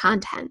 tease your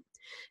content.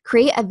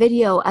 Create a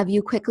video of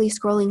you quickly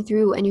scrolling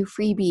through a new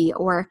freebie,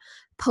 or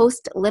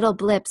post little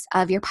blips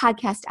of your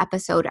podcast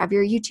episode, of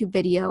your YouTube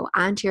video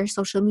onto your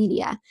social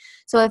media.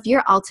 So if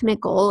your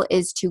ultimate goal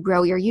is to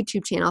grow your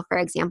YouTube channel, for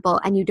example,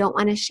 and you don't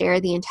want to share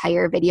the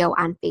entire video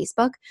on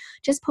Facebook,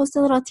 just post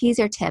a little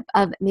teaser tip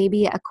of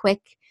maybe a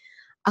quick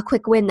a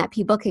quick win that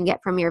people can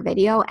get from your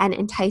video and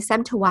entice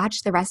them to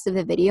watch the rest of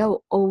the video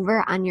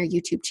over on your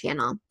YouTube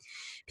channel.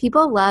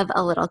 People love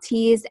a little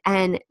tease,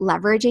 and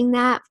leveraging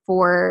that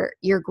for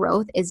your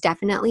growth is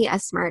definitely a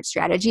smart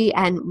strategy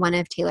and one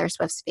of Taylor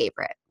Swift's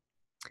favorite.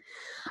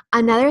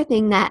 Another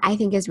thing that I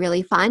think is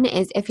really fun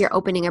is if you're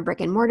opening a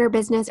brick and mortar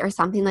business or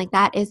something like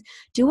that, is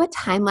do a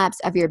time lapse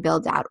of your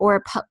build out,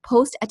 or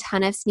post a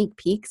ton of sneak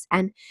peeks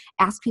and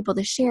ask people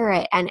to share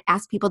it and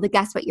ask people to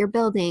guess what you're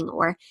building,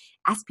 or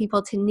ask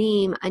people to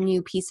name a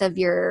new piece of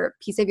your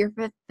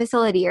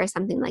facility or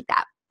something like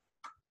that.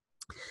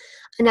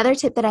 Another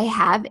tip that I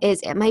have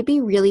is it might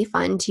be really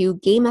fun to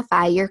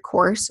gamify your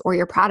course or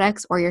your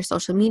products or your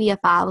social media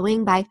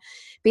following by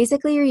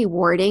basically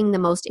rewarding the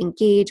most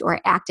engaged or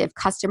active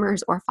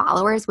customers or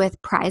followers with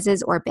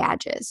prizes or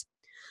badges.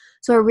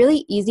 So a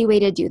really easy way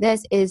to do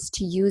this is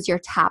to use your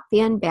top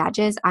fan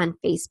badges on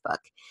Facebook.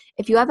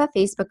 If you have a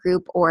Facebook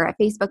group or a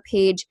Facebook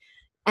page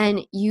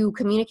and you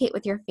communicate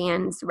with your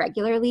fans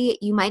regularly,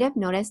 you might have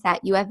noticed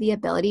that you have the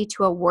ability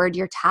to award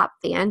your top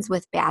fans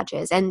with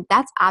badges, and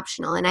that's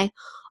optional. And I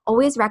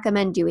always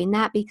recommend doing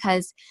that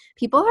because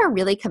people are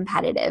really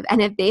competitive.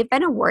 And if they've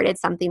been awarded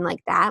something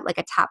like that, like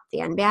a top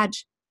fan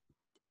badge,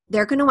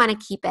 they're going to want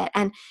to keep it.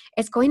 And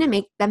it's going to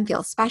make them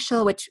feel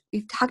special, which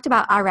we've talked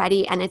about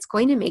already, and it's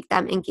going to make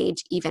them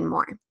engage even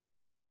more.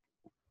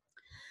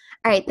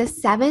 All right, the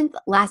seventh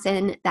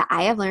lesson that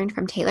I have learned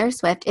from Taylor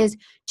Swift is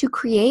to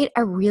create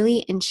a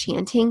really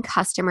enchanting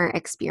customer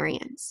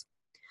experience.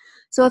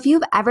 So if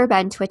you've ever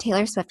been to a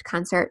Taylor Swift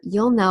concert,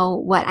 you'll know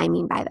what I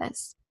mean by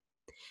this.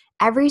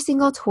 Every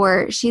single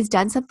tour, she's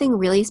done something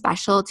really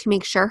special to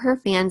make sure her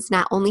fans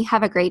not only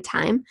have a great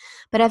time,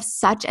 but have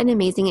such an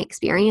amazing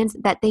experience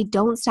that they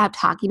don't stop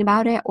talking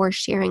about it or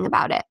sharing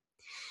about it.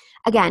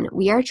 Again,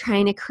 we are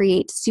trying to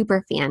create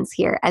super fans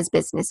here as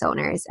business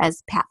owners,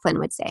 as Pat Flynn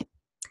would say.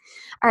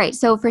 All right,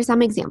 so for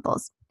some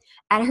examples,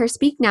 at her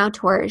Speak Now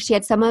tour, she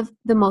had some of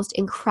the most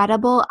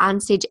incredible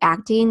onstage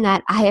acting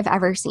that I have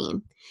ever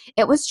seen.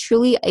 It was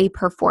truly a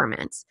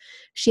performance.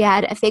 She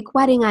had a fake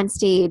wedding on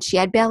stage, she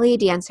had ballet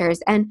dancers,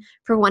 and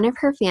for one of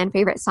her fan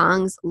favorite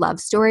songs, Love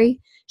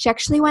Story, she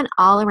actually went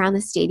all around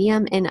the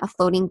stadium in a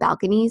floating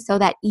balcony so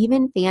that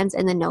even fans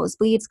in the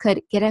nosebleeds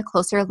could get a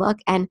closer look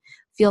and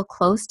feel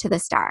close to the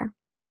star.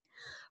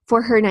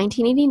 For her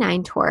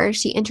 1989 tour,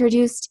 she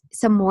introduced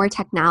some more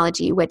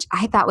technology, which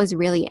I thought was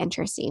really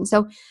interesting.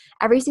 So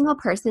every single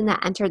person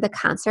that entered the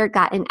concert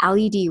got an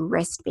LED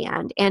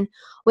wristband. And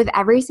with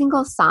every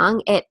single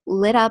song, it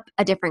lit up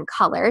a different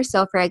color.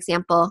 So for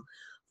example,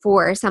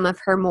 for some of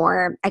her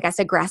more,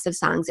 aggressive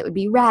songs, it would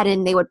be red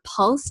and they would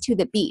pulse to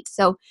the beat.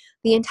 So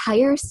the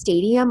entire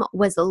stadium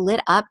was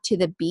lit up to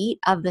the beat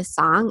of the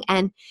song,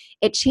 and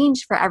it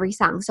changed for every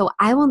song. So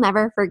I will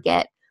never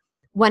forget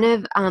in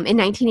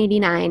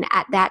 1989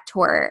 at that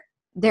tour,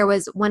 there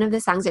was one of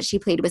the songs that she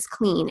played was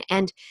Clean.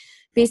 And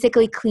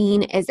basically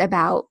Clean is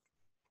about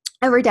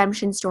a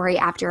redemption story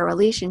after a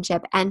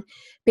relationship. And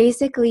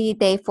basically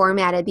they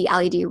formatted the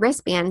LED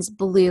wristbands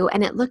blue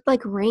and it looked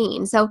like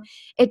rain. So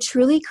it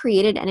truly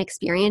created an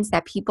experience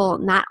that people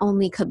not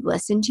only could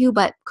listen to,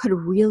 but could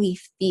really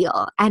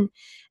feel. And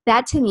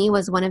that to me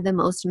was one of the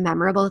most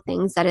memorable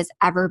things that has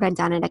ever been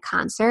done at a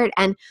concert.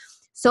 And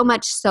so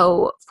much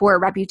so for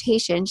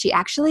Reputation, she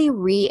actually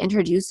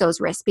reintroduced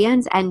those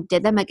wristbands and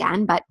did them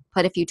again, but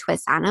put a few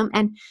twists on them.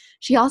 And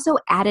she also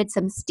added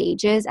some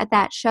stages at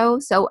that show.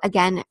 So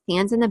again,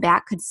 fans in the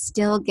back could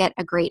still get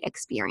a great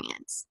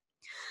experience.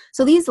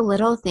 So these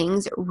little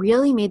things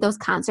really made those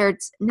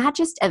concerts not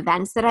just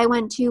events that I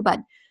went to, but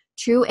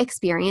true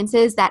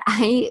experiences that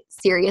I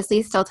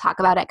seriously still talk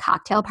about at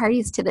cocktail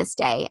parties to this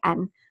day.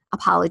 And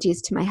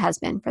apologies to my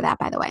husband for that,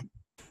 by the way.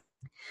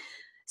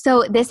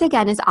 So this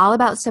again is all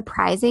about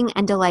surprising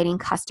and delighting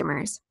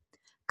customers.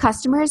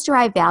 Customers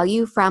derive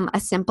value from a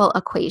simple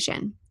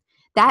equation.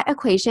 That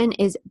equation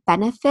is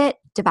benefit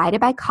divided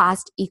by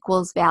cost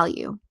equals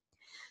value.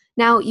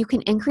 Now, you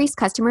can increase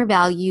customer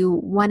value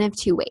one of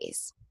two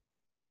ways.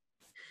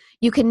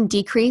 You can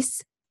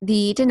decrease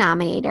the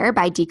denominator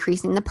by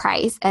decreasing the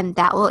price, and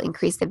that will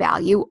increase the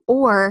value,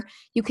 or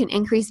you can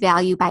increase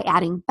value by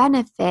adding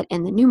benefit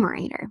in the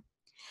numerator.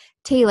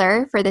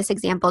 Taylor, for this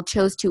example,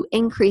 chose to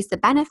increase the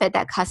benefit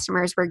that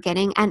customers were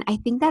getting, and I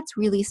think that's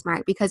really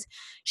smart because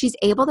she's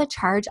able to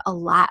charge a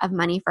lot of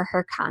money for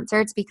her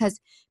concerts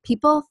because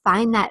people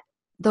find that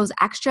those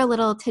extra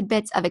little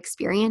tidbits of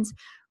experience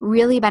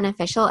really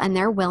beneficial and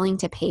they're willing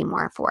to pay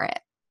more for it.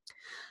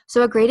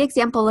 So a great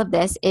example of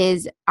this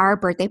is our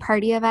birthday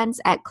party events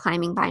at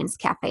Climbing Vines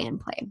Cafe and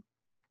Play.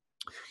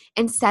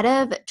 Instead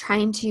of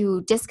trying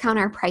to discount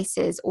our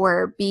prices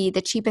or be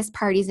the cheapest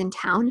parties in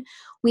town,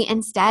 we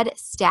instead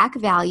stack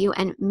value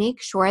and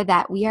make sure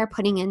that we are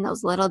putting in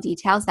those little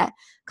details that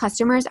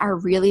customers are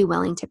really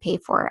willing to pay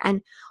for.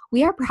 And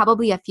we are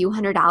probably a few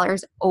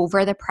 $100s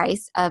over the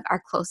price of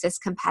our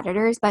closest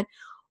competitors, but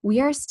we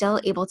are still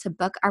able to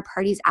book our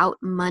parties out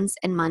months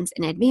and months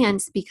in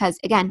advance because,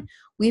 again,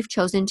 we've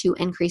chosen to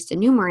increase the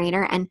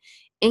numerator and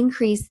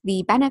increase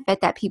the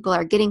benefit that people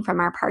are getting from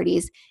our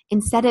parties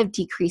instead of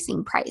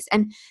decreasing price.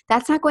 And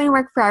that's not going to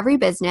work for every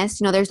business.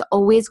 There's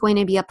always going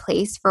to be a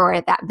place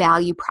for that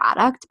value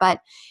product, but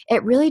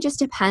it really just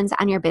depends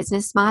on your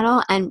business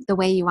model and the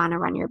way you want to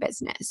run your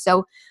business.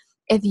 So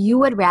if you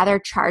would rather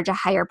charge a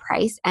higher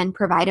price and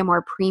provide a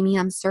more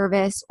premium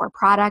service or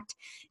product,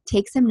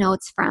 take some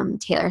notes from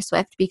Taylor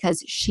Swift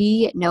because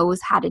she knows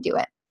how to do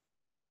it.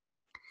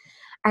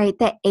 All right,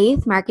 the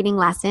 8th marketing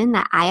lesson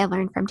that I have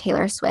learned from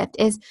Taylor Swift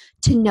is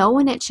to know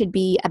when it should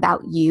be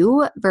about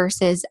you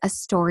versus a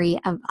story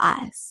of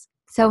us.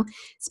 So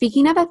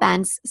speaking of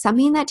events,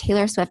 something that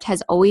Taylor Swift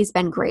has always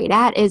been great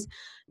at is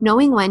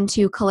knowing when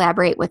to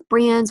collaborate with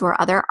brands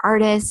or other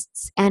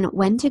artists and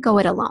when to go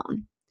it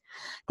alone.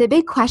 The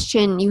big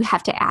question you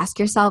have to ask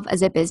yourself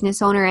as a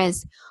business owner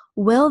is,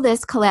 will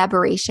this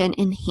collaboration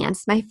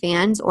enhance my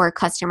fans or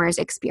customers'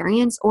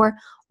 experience, or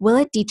will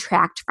it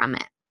detract from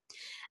it?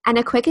 And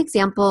a quick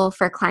example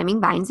for Climbing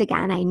Vines,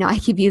 again, I know I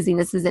keep using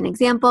this as an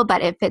example,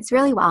 but it fits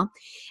really well,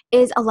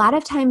 is a lot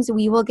of times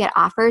we will get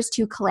offers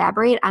to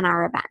collaborate on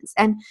our events.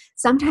 And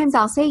sometimes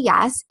I'll say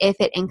yes if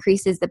it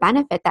increases the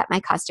benefit that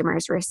my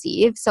customers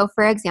receive. So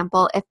for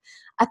example, if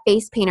a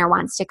face painter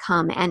wants to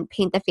come and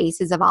paint the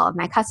faces of all of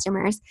my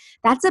customers,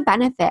 that's a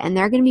benefit and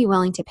they're going to be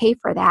willing to pay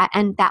for that,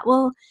 and that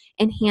will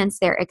enhance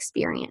their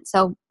experience.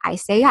 So I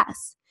say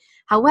yes.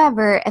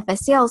 However, if a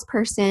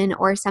salesperson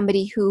or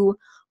somebody who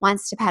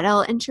wants to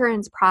peddle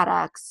insurance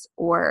products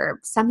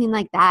or something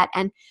like that,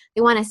 and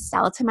they want to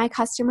sell to my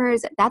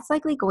customers, that's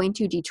likely going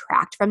to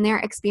detract from their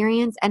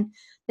experience, and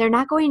they're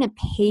not going to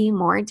pay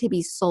more to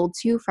be sold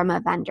to from a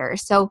vendor.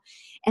 So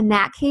in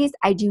that case,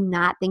 I do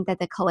not think that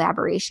the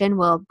collaboration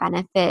will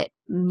benefit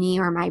me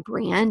or my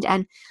brand,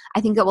 and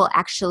I think it will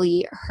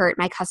actually hurt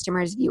my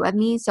customers' view of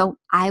me, so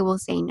I will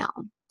say no.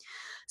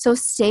 So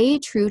stay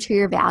true to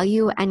your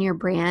value and your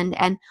brand,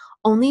 and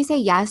only say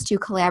yes to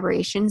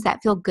collaborations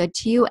that feel good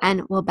to you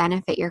and will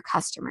benefit your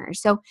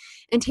customers. So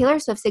in Taylor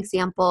Swift's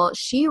example,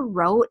 she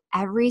wrote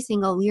every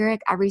single lyric,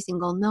 every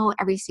single note,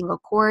 every single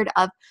chord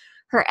of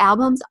her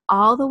albums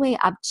all the way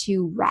up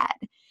to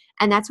Red.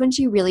 And that's when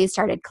she really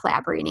started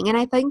collaborating. And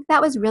I think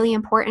that was really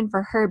important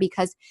for her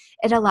because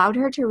it allowed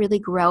her to really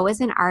grow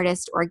as an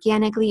artist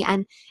organically,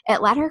 and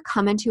it let her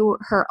come into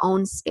her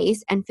own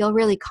space and feel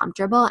really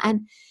comfortable.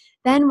 And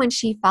then when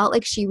she felt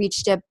like she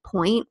reached a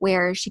point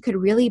where she could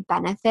really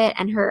benefit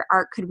and her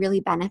art could really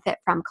benefit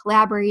from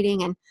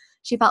collaborating, and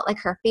she felt like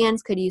her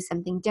fans could use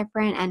something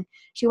different, and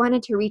she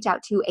wanted to reach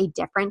out to a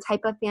different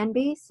type of fan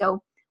base.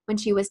 So when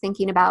she was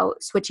thinking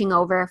about switching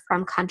over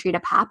from country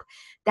to pop,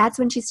 that's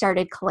when she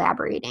started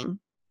collaborating.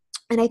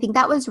 And I think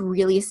that was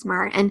really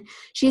smart. And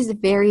she's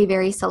very,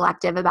 very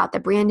selective about the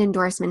brand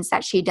endorsements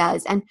that she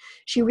does. And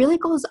she really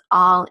goes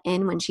all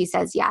in when she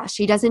says yes.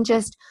 She doesn't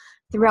just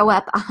throw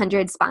up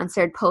 100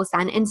 sponsored posts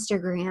on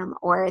Instagram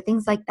or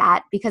things like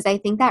that, because I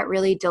think that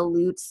really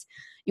dilutes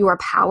your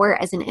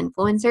power as an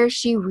influencer.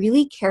 She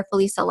really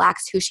carefully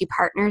selects who she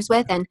partners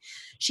with, and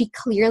she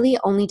clearly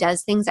only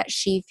does things that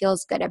she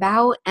feels good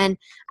about. And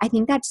I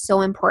think that's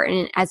so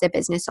important as a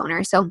business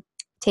owner. So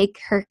take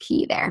her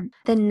key there.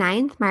 The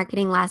 9th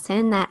marketing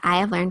lesson that I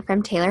have learned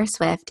from Taylor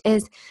Swift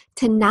is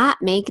to not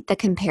make the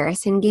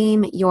comparison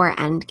game your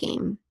end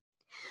game.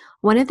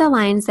 One of the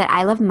lines that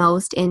I love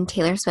most in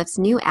Taylor Swift's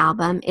new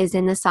album is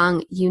in the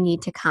song You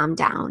Need to Calm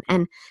Down.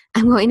 And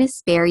I'm going to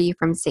spare you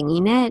from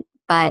singing it,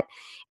 but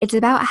it's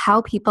about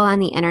how people on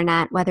the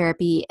internet, whether it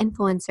be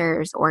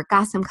influencers or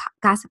gossip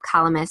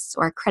columnists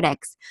or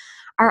critics,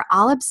 are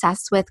all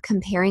obsessed with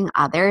comparing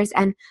others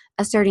and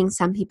asserting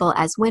some people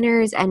as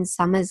winners and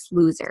some as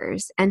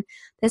losers. And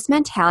this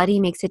mentality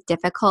makes it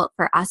difficult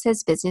for us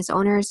as business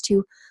owners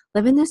to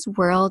live in this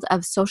world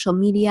of social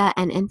media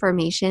and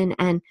information,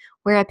 and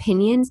where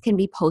opinions can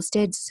be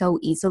posted so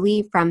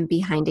easily from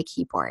behind a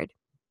keyboard.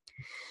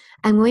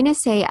 I'm going to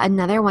say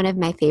another one of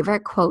my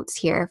favorite quotes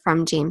here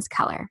from James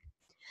Keller.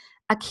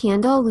 A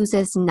candle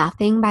loses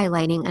nothing by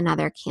lighting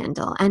another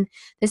candle. And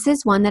this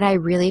is one that I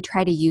really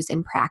try to use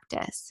in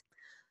practice.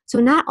 So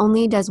not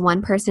only does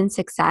one person's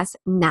success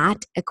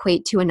not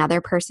equate to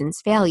another person's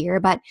failure,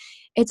 but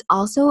it's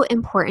also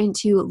important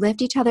to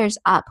lift each other's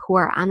up who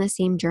are on the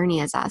same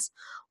journey as us,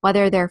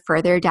 whether they're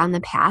further down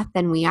the path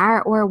than we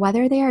are or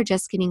whether they are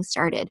just getting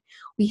started.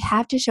 We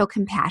have to show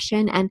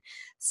compassion and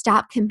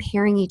stop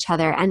comparing each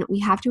other, and we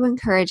have to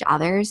encourage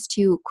others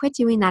to quit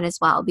doing that as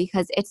well,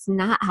 because it's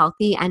not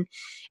healthy and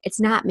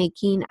it's not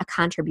making a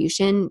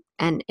contribution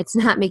and it's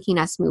not making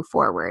us move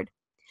forward.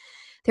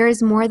 There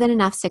is more than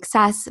enough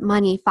success,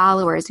 money,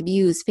 followers,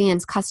 views,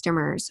 fans,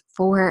 customers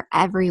for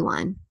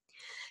everyone.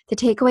 The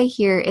takeaway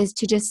here is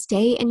to just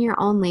stay in your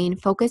own lane,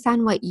 focus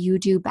on what you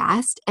do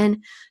best,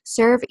 and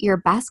serve your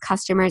best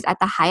customers at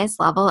the highest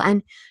level,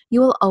 and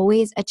you will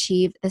always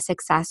achieve the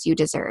success you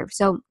deserve.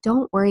 So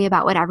don't worry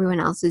about what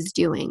everyone else is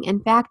doing.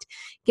 In fact,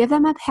 give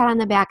them a pat on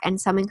the back and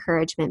some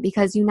encouragement,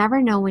 because you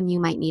never know when you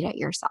might need it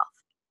yourself.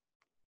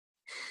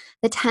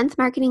 The 10th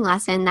marketing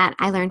lesson that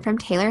I learned from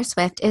Taylor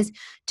Swift is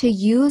to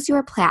use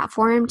your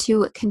platform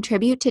to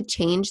contribute to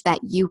change that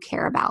you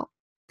care about.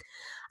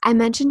 I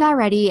mentioned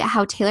already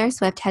how Taylor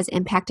Swift has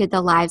impacted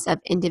the lives of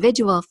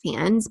individual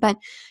fans, but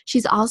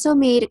she's also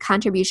made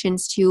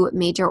contributions to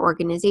major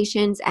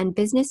organizations and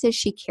businesses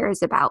she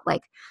cares about,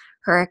 like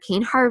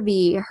Hurricane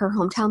Harvey, her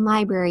hometown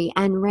library,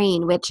 and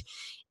RAINN, which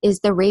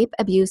is the Rape,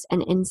 Abuse,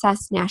 and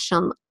Incest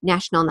National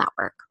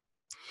Network.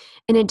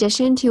 In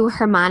addition to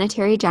her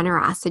monetary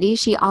generosity,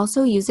 she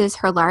also uses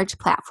her large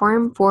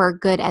platform for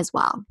good as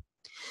well.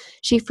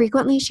 She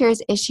frequently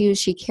shares issues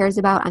she cares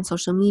about on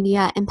social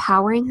media,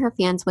 empowering her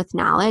fans with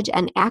knowledge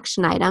and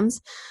action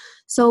items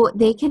so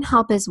they can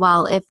help as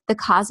well if the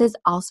cause is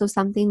also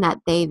something that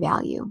they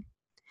value.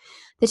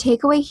 The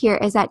takeaway here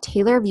is that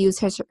Taylor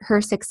views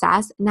her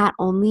success not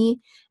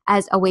only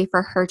as a way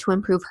for her to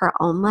improve her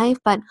own life,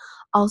 but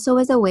also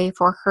as a way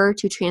for her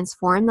to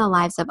transform the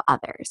lives of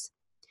others.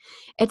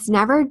 It's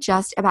never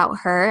just about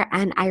her,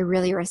 and I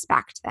really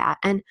respect that.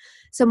 And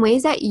some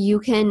ways that you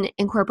can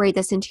incorporate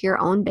this into your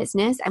own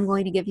business, I'm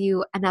going to give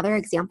you another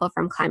example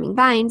from Climbing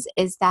Vines,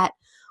 is that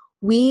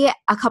we,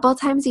 a couple of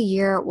times a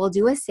year, will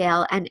do a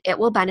sale and it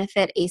will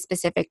benefit a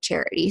specific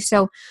charity.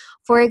 So,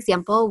 for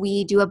example,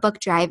 we do a book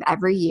drive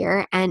every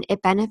year and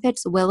it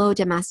benefits Willow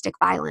Domestic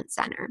Violence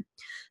Center.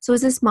 So,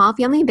 as a small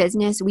family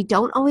business, we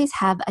don't always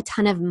have a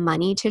ton of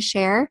money to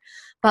share.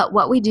 But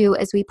what we do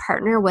is we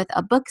partner with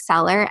a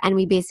bookseller and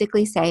we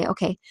basically say,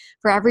 okay,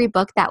 for every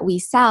book that we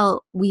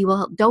sell, we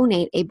will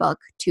donate a book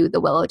to the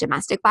Willow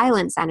Domestic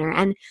Violence Center.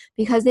 And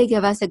because they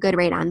give us a good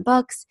rate on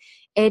books,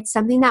 it's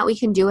something that we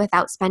can do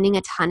without spending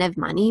a ton of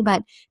money,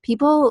 but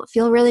people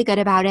feel really good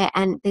about it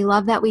and they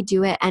love that we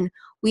do it and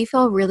we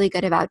feel really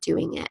good about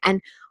doing it.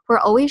 And we're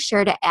always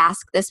sure to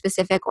ask the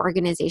specific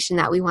organization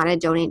that we want to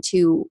donate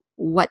to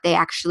what they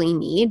actually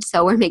need.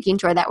 So we're making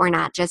sure that we're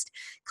not just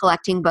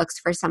collecting books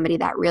for somebody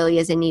that really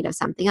is in need of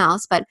something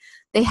else, but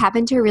they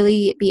happen to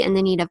really be in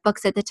the need of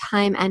books at the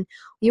time. And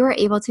we were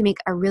able to make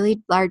a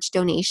really large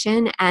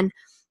donation and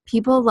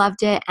people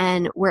loved it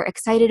and were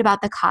excited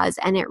about the cause.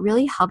 And it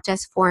really helped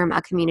us form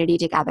a community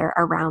together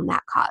around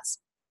that cause.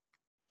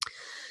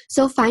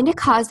 So find a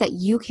cause that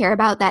you care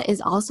about that is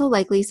also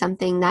likely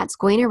something that's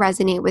going to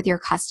resonate with your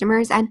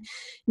customers and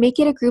make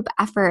it a group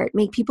effort,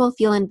 make people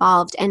feel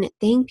involved and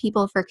thank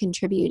people for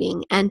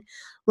contributing and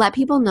let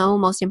people know,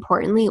 most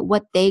importantly,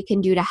 what they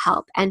can do to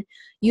help and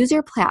use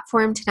your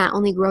platform to not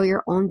only grow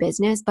your own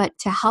business, but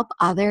to help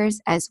others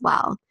as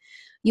well.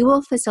 You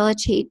will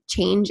facilitate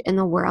change in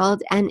the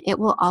world and it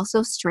will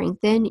also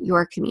strengthen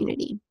your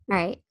community. All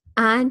right,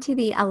 on to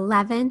the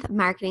 11th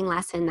marketing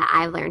lesson that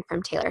I learned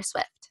from Taylor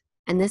Swift.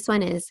 And this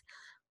one is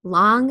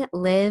long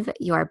live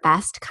your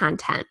best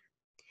content.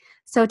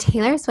 So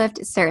Taylor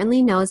Swift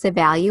certainly knows the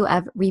value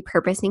of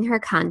repurposing her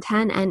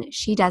content and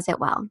she does it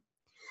well.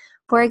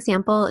 For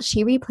example,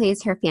 she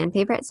replays her fan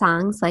favorite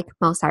songs like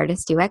most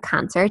artists do at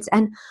concerts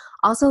and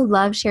also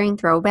loves sharing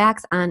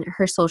throwbacks on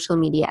her social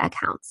media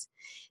accounts.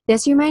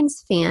 This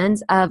reminds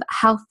fans of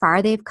how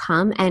far they've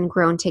come and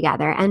grown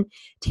together. And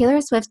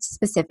Taylor Swift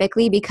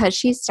specifically, because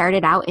she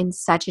started out in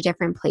such a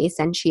different place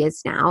than she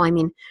is now. I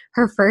mean,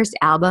 her first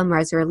album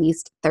was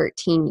released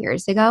 13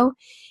 years ago.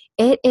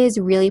 It is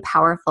really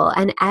powerful.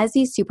 And as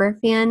a super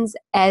fan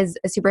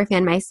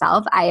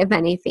myself, I have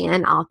been a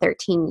fan all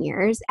 13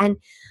 years. And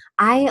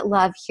I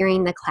love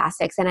hearing the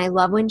classics. And I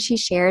love when she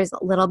shares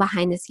little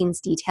behind the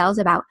scenes details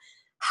about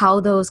how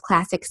those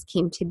classics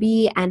came to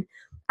be. And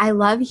I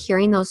love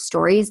hearing those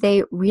stories.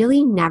 They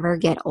really never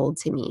get old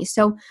to me.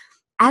 So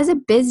as a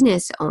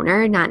business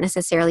owner, not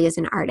necessarily as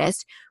an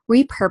artist,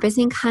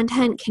 repurposing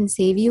content can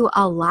save you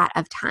a lot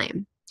of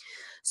time.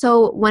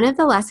 So one of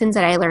the lessons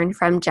that I learned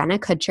from Jenna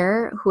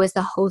Kutcher, who is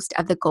the host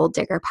of the Gold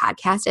Digger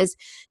podcast, is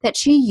that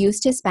she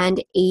used to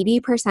spend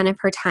 80% of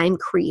her time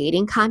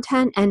creating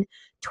content and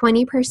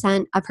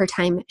 20% of her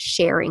time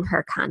sharing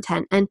her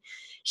content. And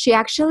she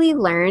actually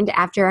learned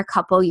after a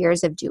couple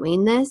years of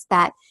doing this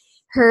that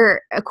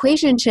her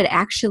equation should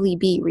actually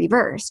be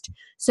reversed.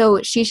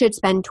 So she should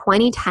spend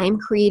 20 time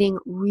creating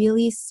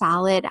really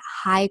solid,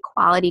 high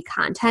quality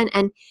content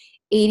and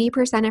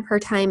 80% of her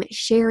time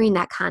sharing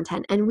that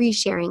content and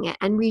resharing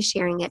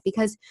it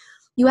because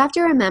you have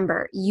to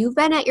remember, you've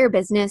been at your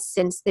business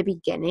since the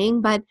beginning,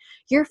 but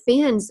your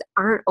fans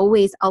aren't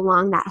always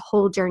along that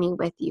whole journey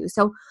with you.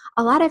 So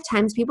a lot of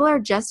times people are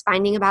just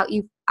finding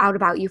out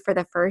about you for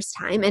the first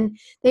time, and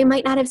they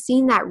might not have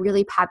seen that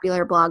really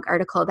popular blog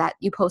article that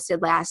you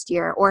posted last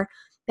year or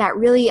that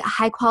really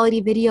high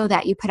quality video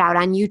that you put out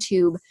on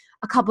YouTube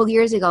a couple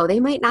years ago. They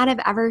might not have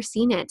ever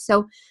seen it.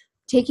 So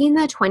taking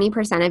the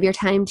 20% of your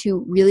time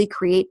to really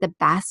create the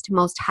best,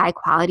 most high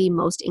quality,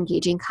 most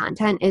engaging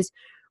content is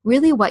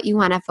really what you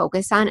want to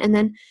focus on. And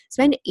then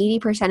spend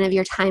 80% of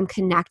your time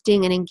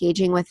connecting and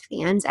engaging with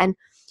fans and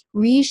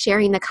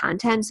resharing the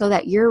content so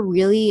that you're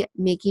really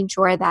making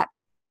sure that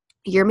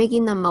you're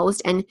making the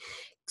most and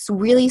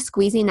really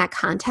squeezing that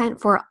content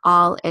for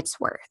all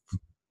it's worth.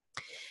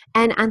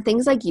 And on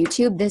things like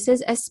YouTube, this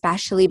is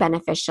especially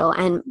beneficial.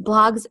 And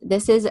blogs,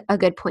 this is a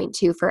good point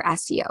too for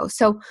SEO.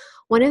 So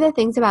one of the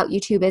things about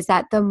YouTube is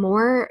that the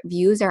more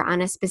views are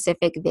on a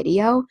specific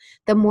video,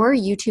 the more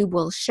YouTube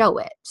will show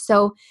it.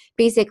 So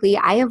basically,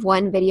 I have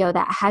one video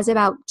that has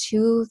about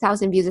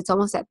 2,000 views. It's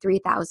almost at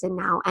 3,000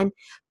 now. And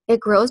it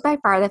grows by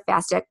far the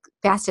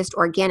fastest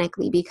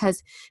organically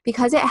because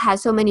it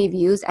has so many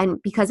views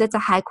and because it's a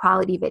high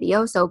quality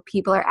video. So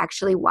people are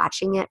actually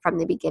watching it from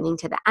the beginning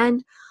to the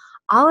end.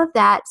 All of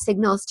that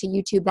signals to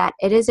YouTube that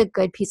it is a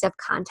good piece of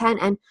content.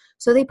 And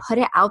so they put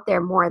it out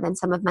there more than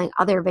some of my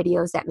other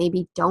videos that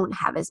maybe don't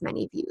have as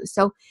many views.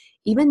 So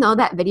even though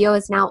that video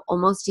is now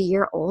almost a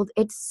year old,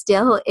 it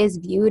still is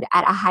viewed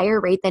at a higher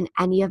rate than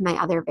any of my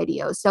other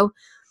videos. So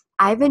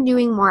I've been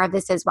doing more of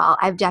this as well.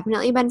 I've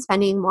definitely been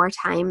spending more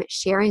time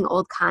sharing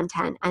old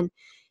content and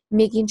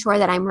making sure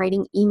that I'm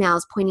writing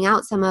emails pointing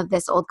out some of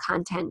this old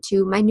content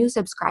to my new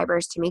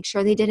subscribers to make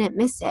sure they didn't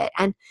miss it.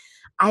 And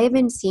I have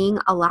been seeing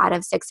a lot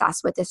of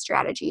success with this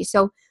strategy.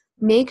 So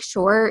make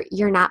sure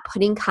you're not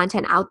putting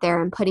content out there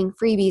and putting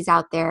freebies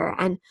out there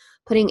and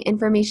putting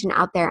information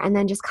out there and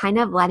then just kind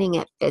of letting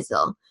it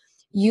fizzle.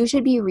 You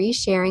should be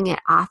resharing it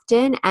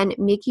often and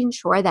making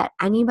sure that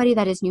anybody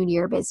that is new to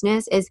your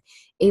business is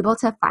able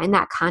to find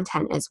that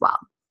content as well.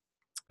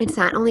 It's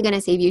not only going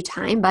to save you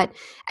time, but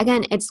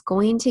again, it's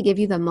going to give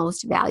you the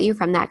most value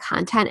from that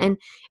content. And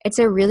it's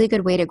a really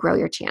good way to grow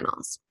your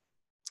channels.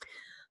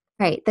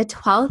 Right. The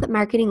 12th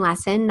marketing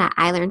lesson that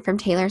I learned from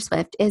Taylor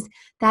Swift is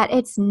that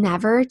it's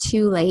never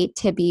too late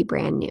to be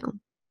brand new.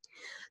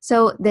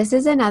 So this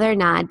is another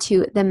nod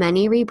to the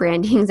many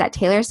rebrandings that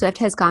Taylor Swift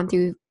has gone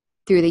through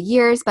the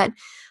years, but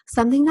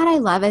something that I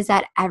love is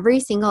that every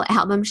single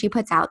album she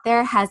puts out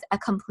there has a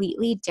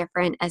completely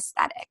different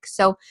aesthetic.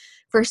 So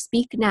for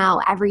Speak Now,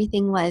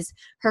 everything was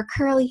her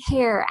curly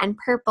hair and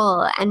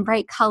purple and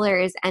bright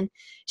colors, and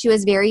she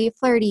was very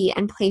flirty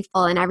and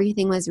playful, and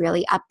everything was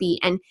really upbeat.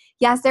 And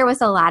yes, there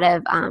was a lot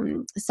of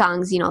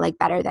songs, like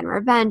Better Than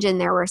Revenge,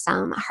 and there were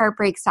some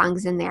heartbreak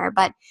songs in there,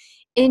 but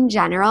in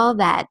general,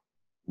 that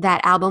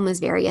album was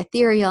very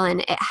ethereal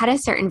and it had a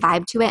certain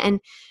vibe to it.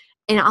 And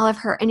in all of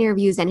her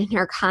interviews and in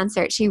her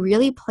concert, she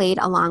really played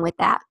along with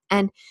that.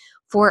 And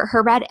for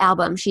her Red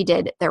album, she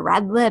did the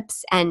red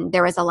lips, and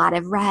there was a lot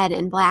of red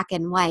and black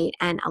and white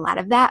and a lot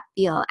of that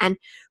feel. And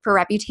for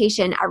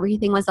Reputation,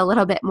 everything was a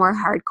little bit more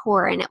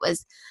hardcore, and it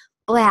was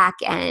black,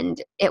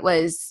 and it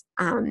was,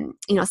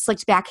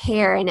 slicked back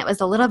hair, and it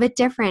was a little bit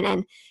different.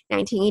 And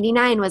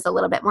 1989 was a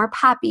little bit more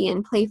poppy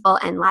and playful,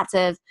 and lots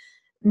of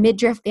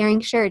midriff bearing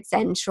shirts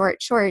and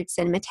short shorts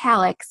and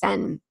metallics.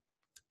 And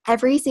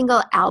every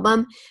single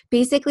album,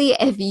 basically,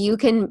 if you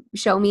can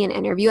show me an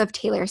interview of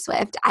Taylor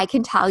Swift, I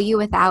can tell you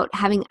without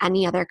having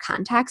any other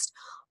context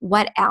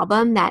what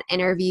album that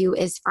interview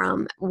is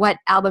from, what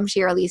album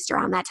she released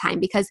around that time,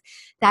 because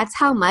that's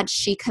how much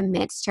she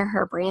commits to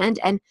her brand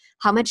and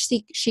how much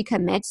she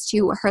commits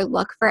to her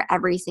look for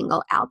every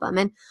single album.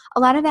 And a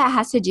lot of that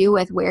has to do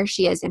with where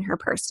she is in her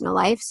personal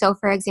life. So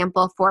for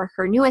example, for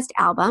her newest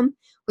album,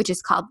 which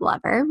is called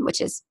Lover,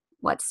 which is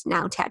what's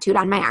now tattooed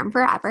on my arm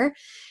forever,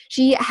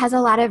 she has a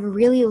lot of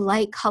really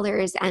light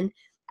colors, and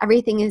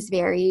everything has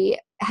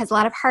a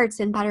lot of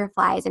hearts and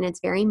butterflies, and it's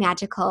very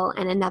magical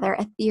and another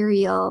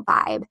ethereal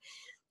vibe.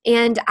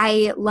 And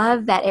I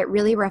love that it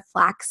really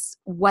reflects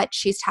what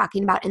she's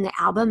talking about in the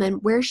album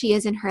and where she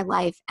is in her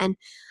life. And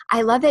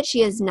I love that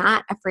she is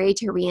not afraid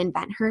to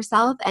reinvent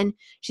herself, and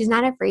she's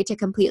not afraid to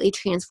completely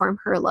transform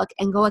her look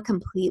and go a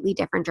completely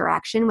different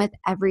direction with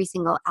every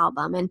single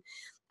album. And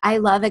I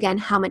love, again,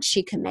 how much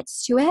she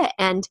commits to it,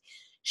 and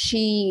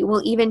she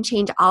will even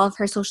change all of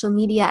her social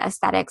media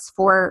aesthetics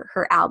for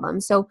her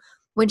album. So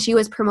when she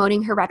was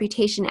promoting her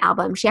Reputation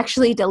album, she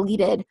actually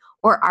deleted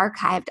or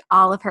archived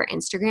all of her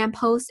Instagram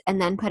posts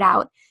and then put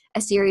out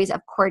a series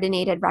of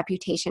coordinated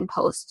Reputation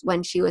posts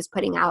when she was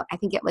putting out, I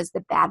think it was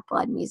the Bad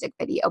Blood music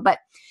video. But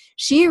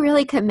she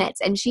really commits,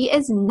 and she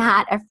is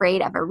not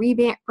afraid of a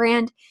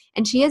rebrand,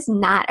 and she is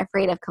not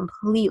afraid of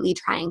completely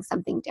trying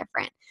something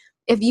different.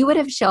 If you would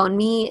have shown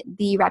me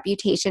the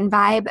Reputation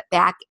vibe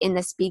back in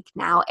the Speak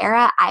Now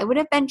era, I would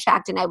have been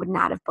shocked and I would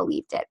not have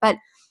believed it. But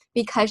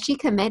because she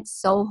commits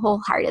so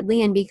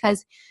wholeheartedly and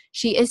because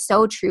she is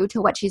so true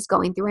to what she's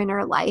going through in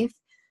her life,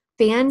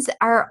 fans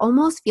are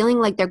almost feeling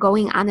like they're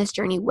going on this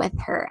journey with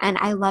her. And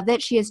I love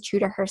that she is true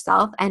to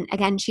herself. And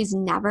again, she's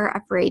never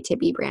afraid to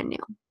be brand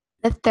new.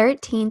 The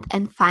 13th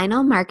and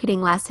final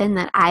marketing lesson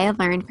that I have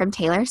learned from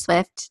Taylor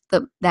Swift,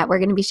 that we're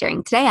going to be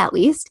sharing today at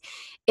least,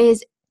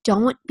 is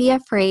don't be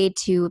afraid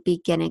to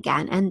begin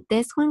again. And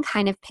this one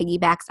kind of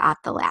piggybacks off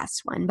the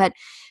last one, but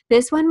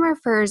this one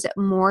refers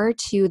more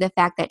to the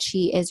fact that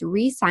she is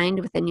re-signed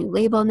with a new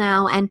label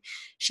now. And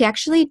she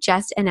actually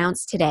just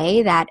announced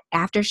today that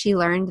after she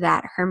learned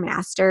that her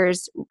master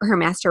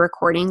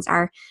recordings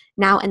are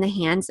now in the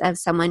hands of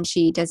someone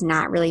she does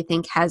not really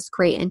think has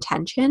great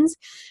intentions,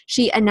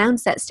 she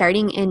announced that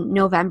starting in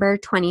November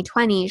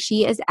 2020,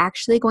 she is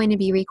actually going to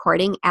be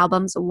recording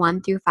albums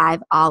 1 through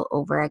 5 all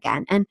over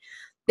again. And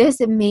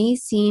this may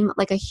seem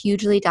like a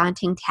hugely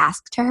daunting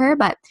task to her,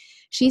 but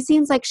she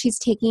seems like she's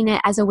taking it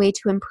as a way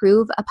to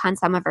improve upon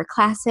some of her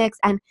classics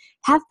and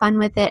have fun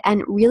with it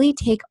and really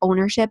take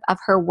ownership of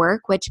her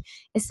work, which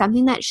is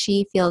something that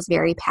she feels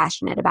very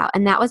passionate about.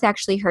 And that was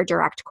actually her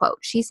direct quote.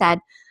 She said,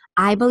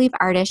 "I believe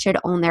artists should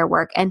own their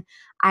work." And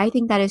I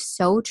think that is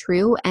so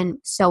true and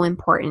so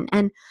important.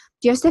 And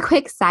just a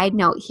quick side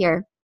note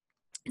here.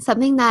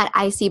 Something that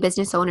I see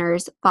business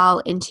owners fall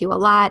into a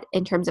lot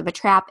in terms of a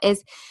trap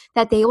is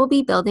that they will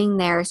be building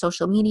their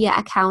social media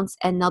accounts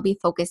and they'll be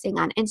focusing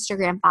on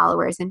Instagram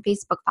followers and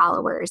Facebook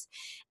followers.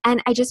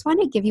 And I just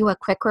want to give you a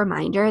quick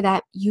reminder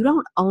that you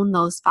don't own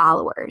those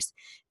followers.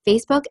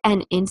 Facebook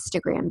and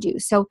Instagram do.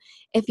 So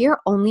if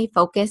you're only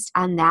focused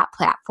on that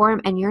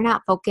platform and you're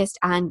not focused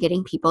on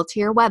getting people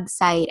to your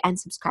website and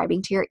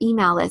subscribing to your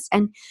email list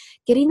and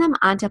getting them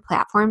onto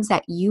platforms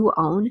that you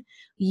own,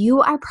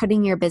 you are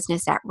putting your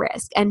business at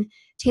risk. And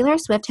Taylor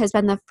Swift has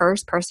been the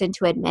first person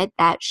to admit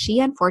that she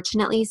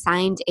unfortunately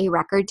signed a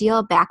record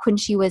deal back when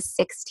she was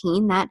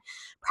 16 that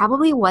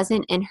probably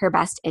wasn't in her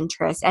best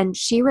interest, and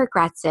she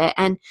regrets it.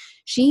 And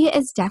she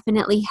is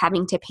definitely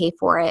having to pay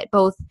for it,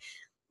 both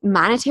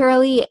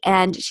monetarily,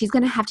 and she's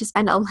going to have to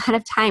spend a lot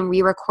of time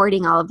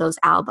re-recording all of those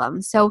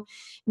albums. So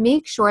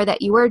make sure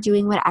that you are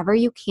doing whatever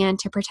you can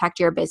to protect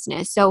your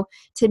business. So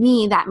to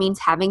me, that means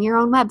having your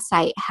own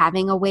website,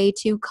 having a way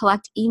to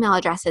collect email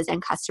addresses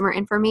and customer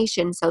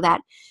information so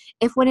that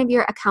if one of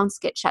your accounts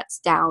gets shut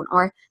down,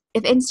 or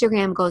if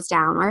Instagram goes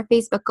down, or if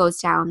Facebook goes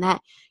down,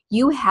 that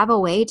you have a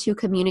way to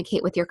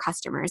communicate with your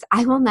customers.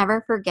 I will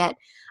never forget,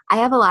 I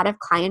have a lot of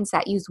clients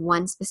that use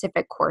one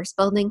specific course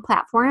building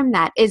platform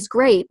that is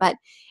great, but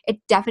it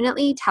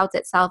definitely touts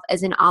itself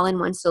as an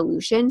all-in-one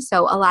solution.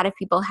 So a lot of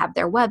people have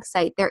their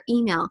website, their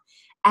email,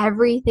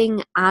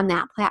 everything on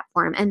that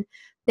platform. And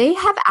they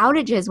have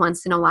outages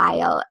once in a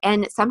while,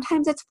 and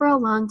sometimes it's for a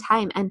long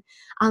time. And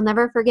I'll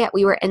never forget,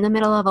 we were in the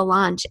middle of a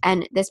launch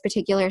and this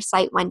particular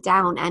site went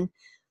down, and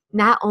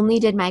not only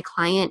did my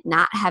client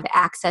not have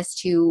access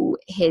to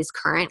his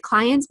current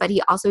clients, but he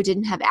also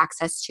didn't have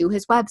access to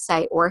his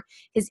website or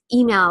his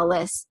email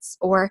lists,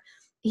 or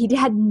he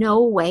had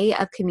no way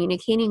of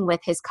communicating with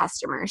his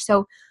customers.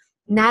 So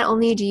not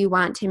only do you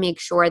want to make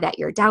sure that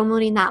you're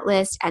downloading that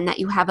list and that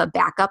you have a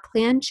backup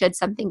plan should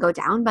something go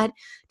down, but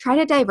try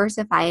to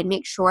diversify and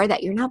make sure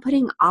that you're not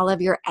putting all of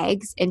your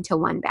eggs into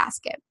one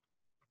basket.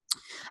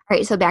 All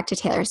right, so back to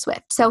Taylor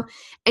Swift. So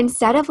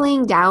instead of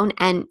laying down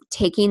and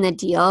taking the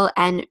deal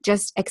and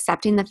just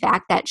accepting the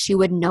fact that she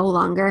would no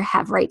longer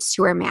have rights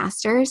to her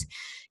masters,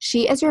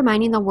 she is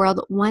reminding the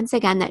world once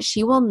again that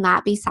she will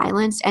not be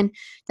silenced and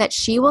that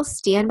she will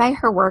stand by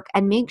her work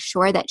and make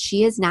sure that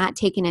she is not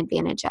taken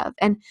advantage of.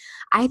 And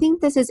I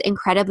think this is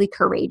incredibly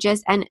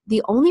courageous. And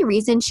the only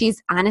reason she's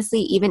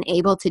honestly even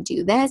able to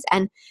do this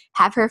and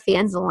have her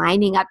fans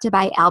lining up to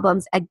buy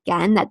albums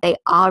again that they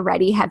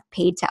already have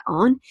paid to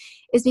own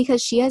is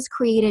because she has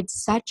created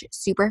such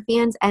super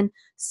fans and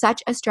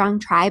such a strong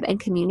tribe and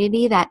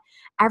community that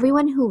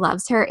everyone who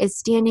loves her is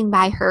standing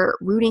by her,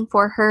 rooting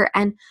for her,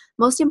 and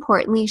most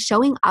importantly,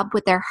 showing up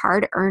with their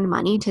hard-earned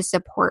money to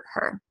support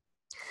her.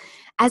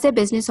 As a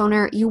business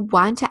owner, you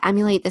want to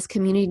emulate this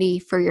community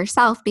for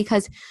yourself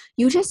because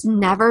you just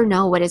never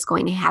know what is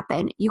going to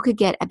happen. You could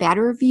get a bad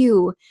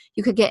review,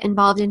 you could get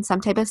involved in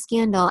some type of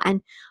scandal,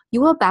 and you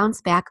will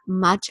bounce back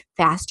much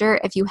faster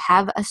if you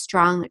have a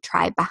strong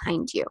tribe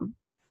behind you.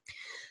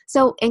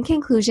 So in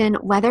conclusion,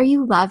 whether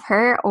you love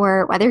her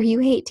or whether you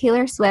hate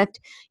Taylor Swift,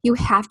 you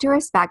have to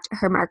respect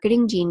her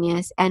marketing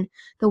genius and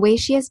the way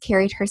she has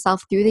carried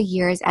herself through the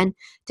years and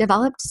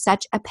developed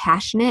such a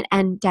passionate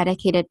and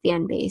dedicated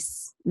fan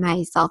base,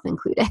 myself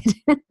included.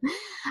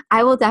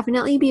 I will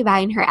definitely be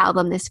buying her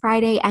album this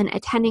Friday and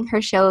attending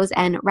her shows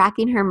and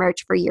rocking her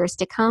merch for years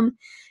to come,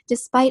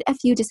 despite a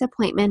few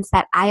disappointments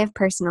that I have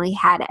personally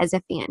had as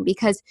a fan,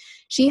 because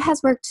she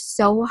has worked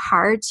so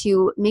hard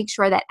to make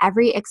sure that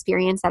every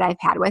experience that I've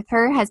had with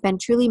her has been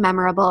truly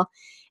memorable.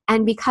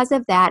 And because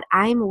of that,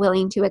 I'm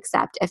willing to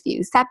accept a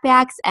few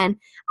setbacks, and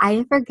I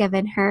have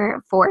forgiven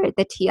her for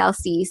the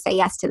TLC Say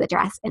Yes to the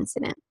Dress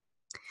incident.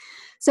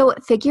 So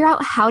figure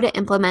out how to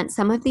implement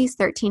some of these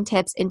 13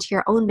 tips into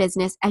your own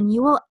business, and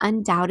you will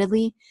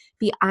undoubtedly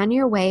be on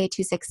your way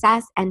to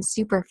success and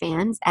super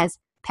fans, as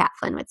Pat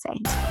Flynn would say.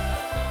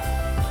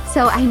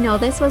 So I know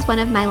this was one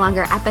of my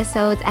longer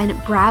episodes, and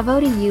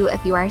bravo to you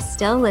if you are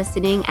still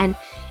listening and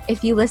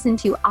if you listen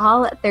to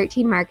all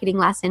 13 marketing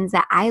lessons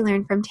that I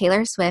learned from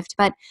Taylor Swift.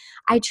 But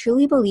I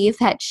truly believe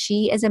that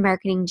she is a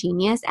marketing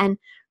genius, and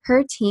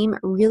her team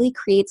really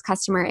creates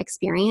customer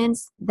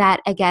experience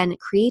that, again,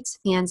 creates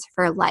fans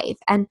for life.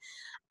 And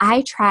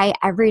I try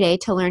every day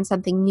to learn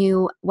something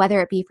new,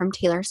 whether it be from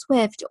Taylor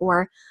Swift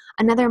or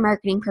another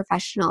marketing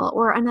professional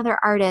or another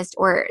artist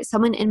or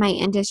someone in my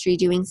industry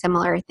doing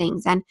similar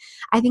things. And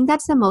I think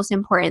that's the most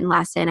important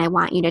lesson I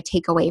want you to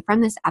take away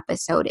from this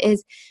episode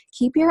is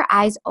keep your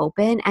eyes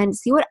open and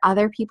see what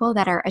other people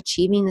that are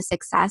achieving the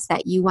success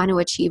that you want to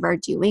achieve are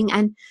doing,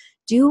 and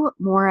do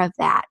more of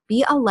that.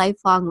 Be a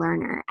lifelong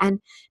learner and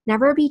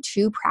never be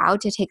too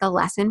proud to take a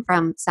lesson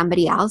from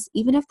somebody else,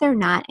 even if they're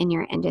not in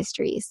your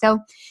industry. So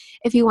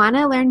if you want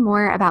to learn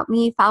more about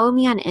me, follow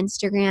me on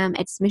Instagram.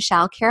 It's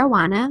Michelle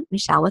Caruana,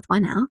 Michelle with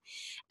one L.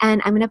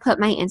 And I'm going to put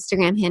my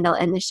Instagram handle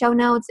in the show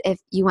notes if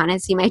you want to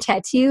see my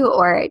tattoo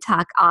or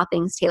talk all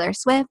things Taylor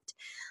Swift.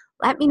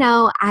 Let me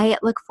know. I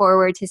look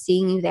forward to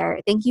seeing you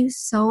there. Thank you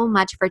so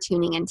much for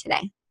tuning in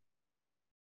today.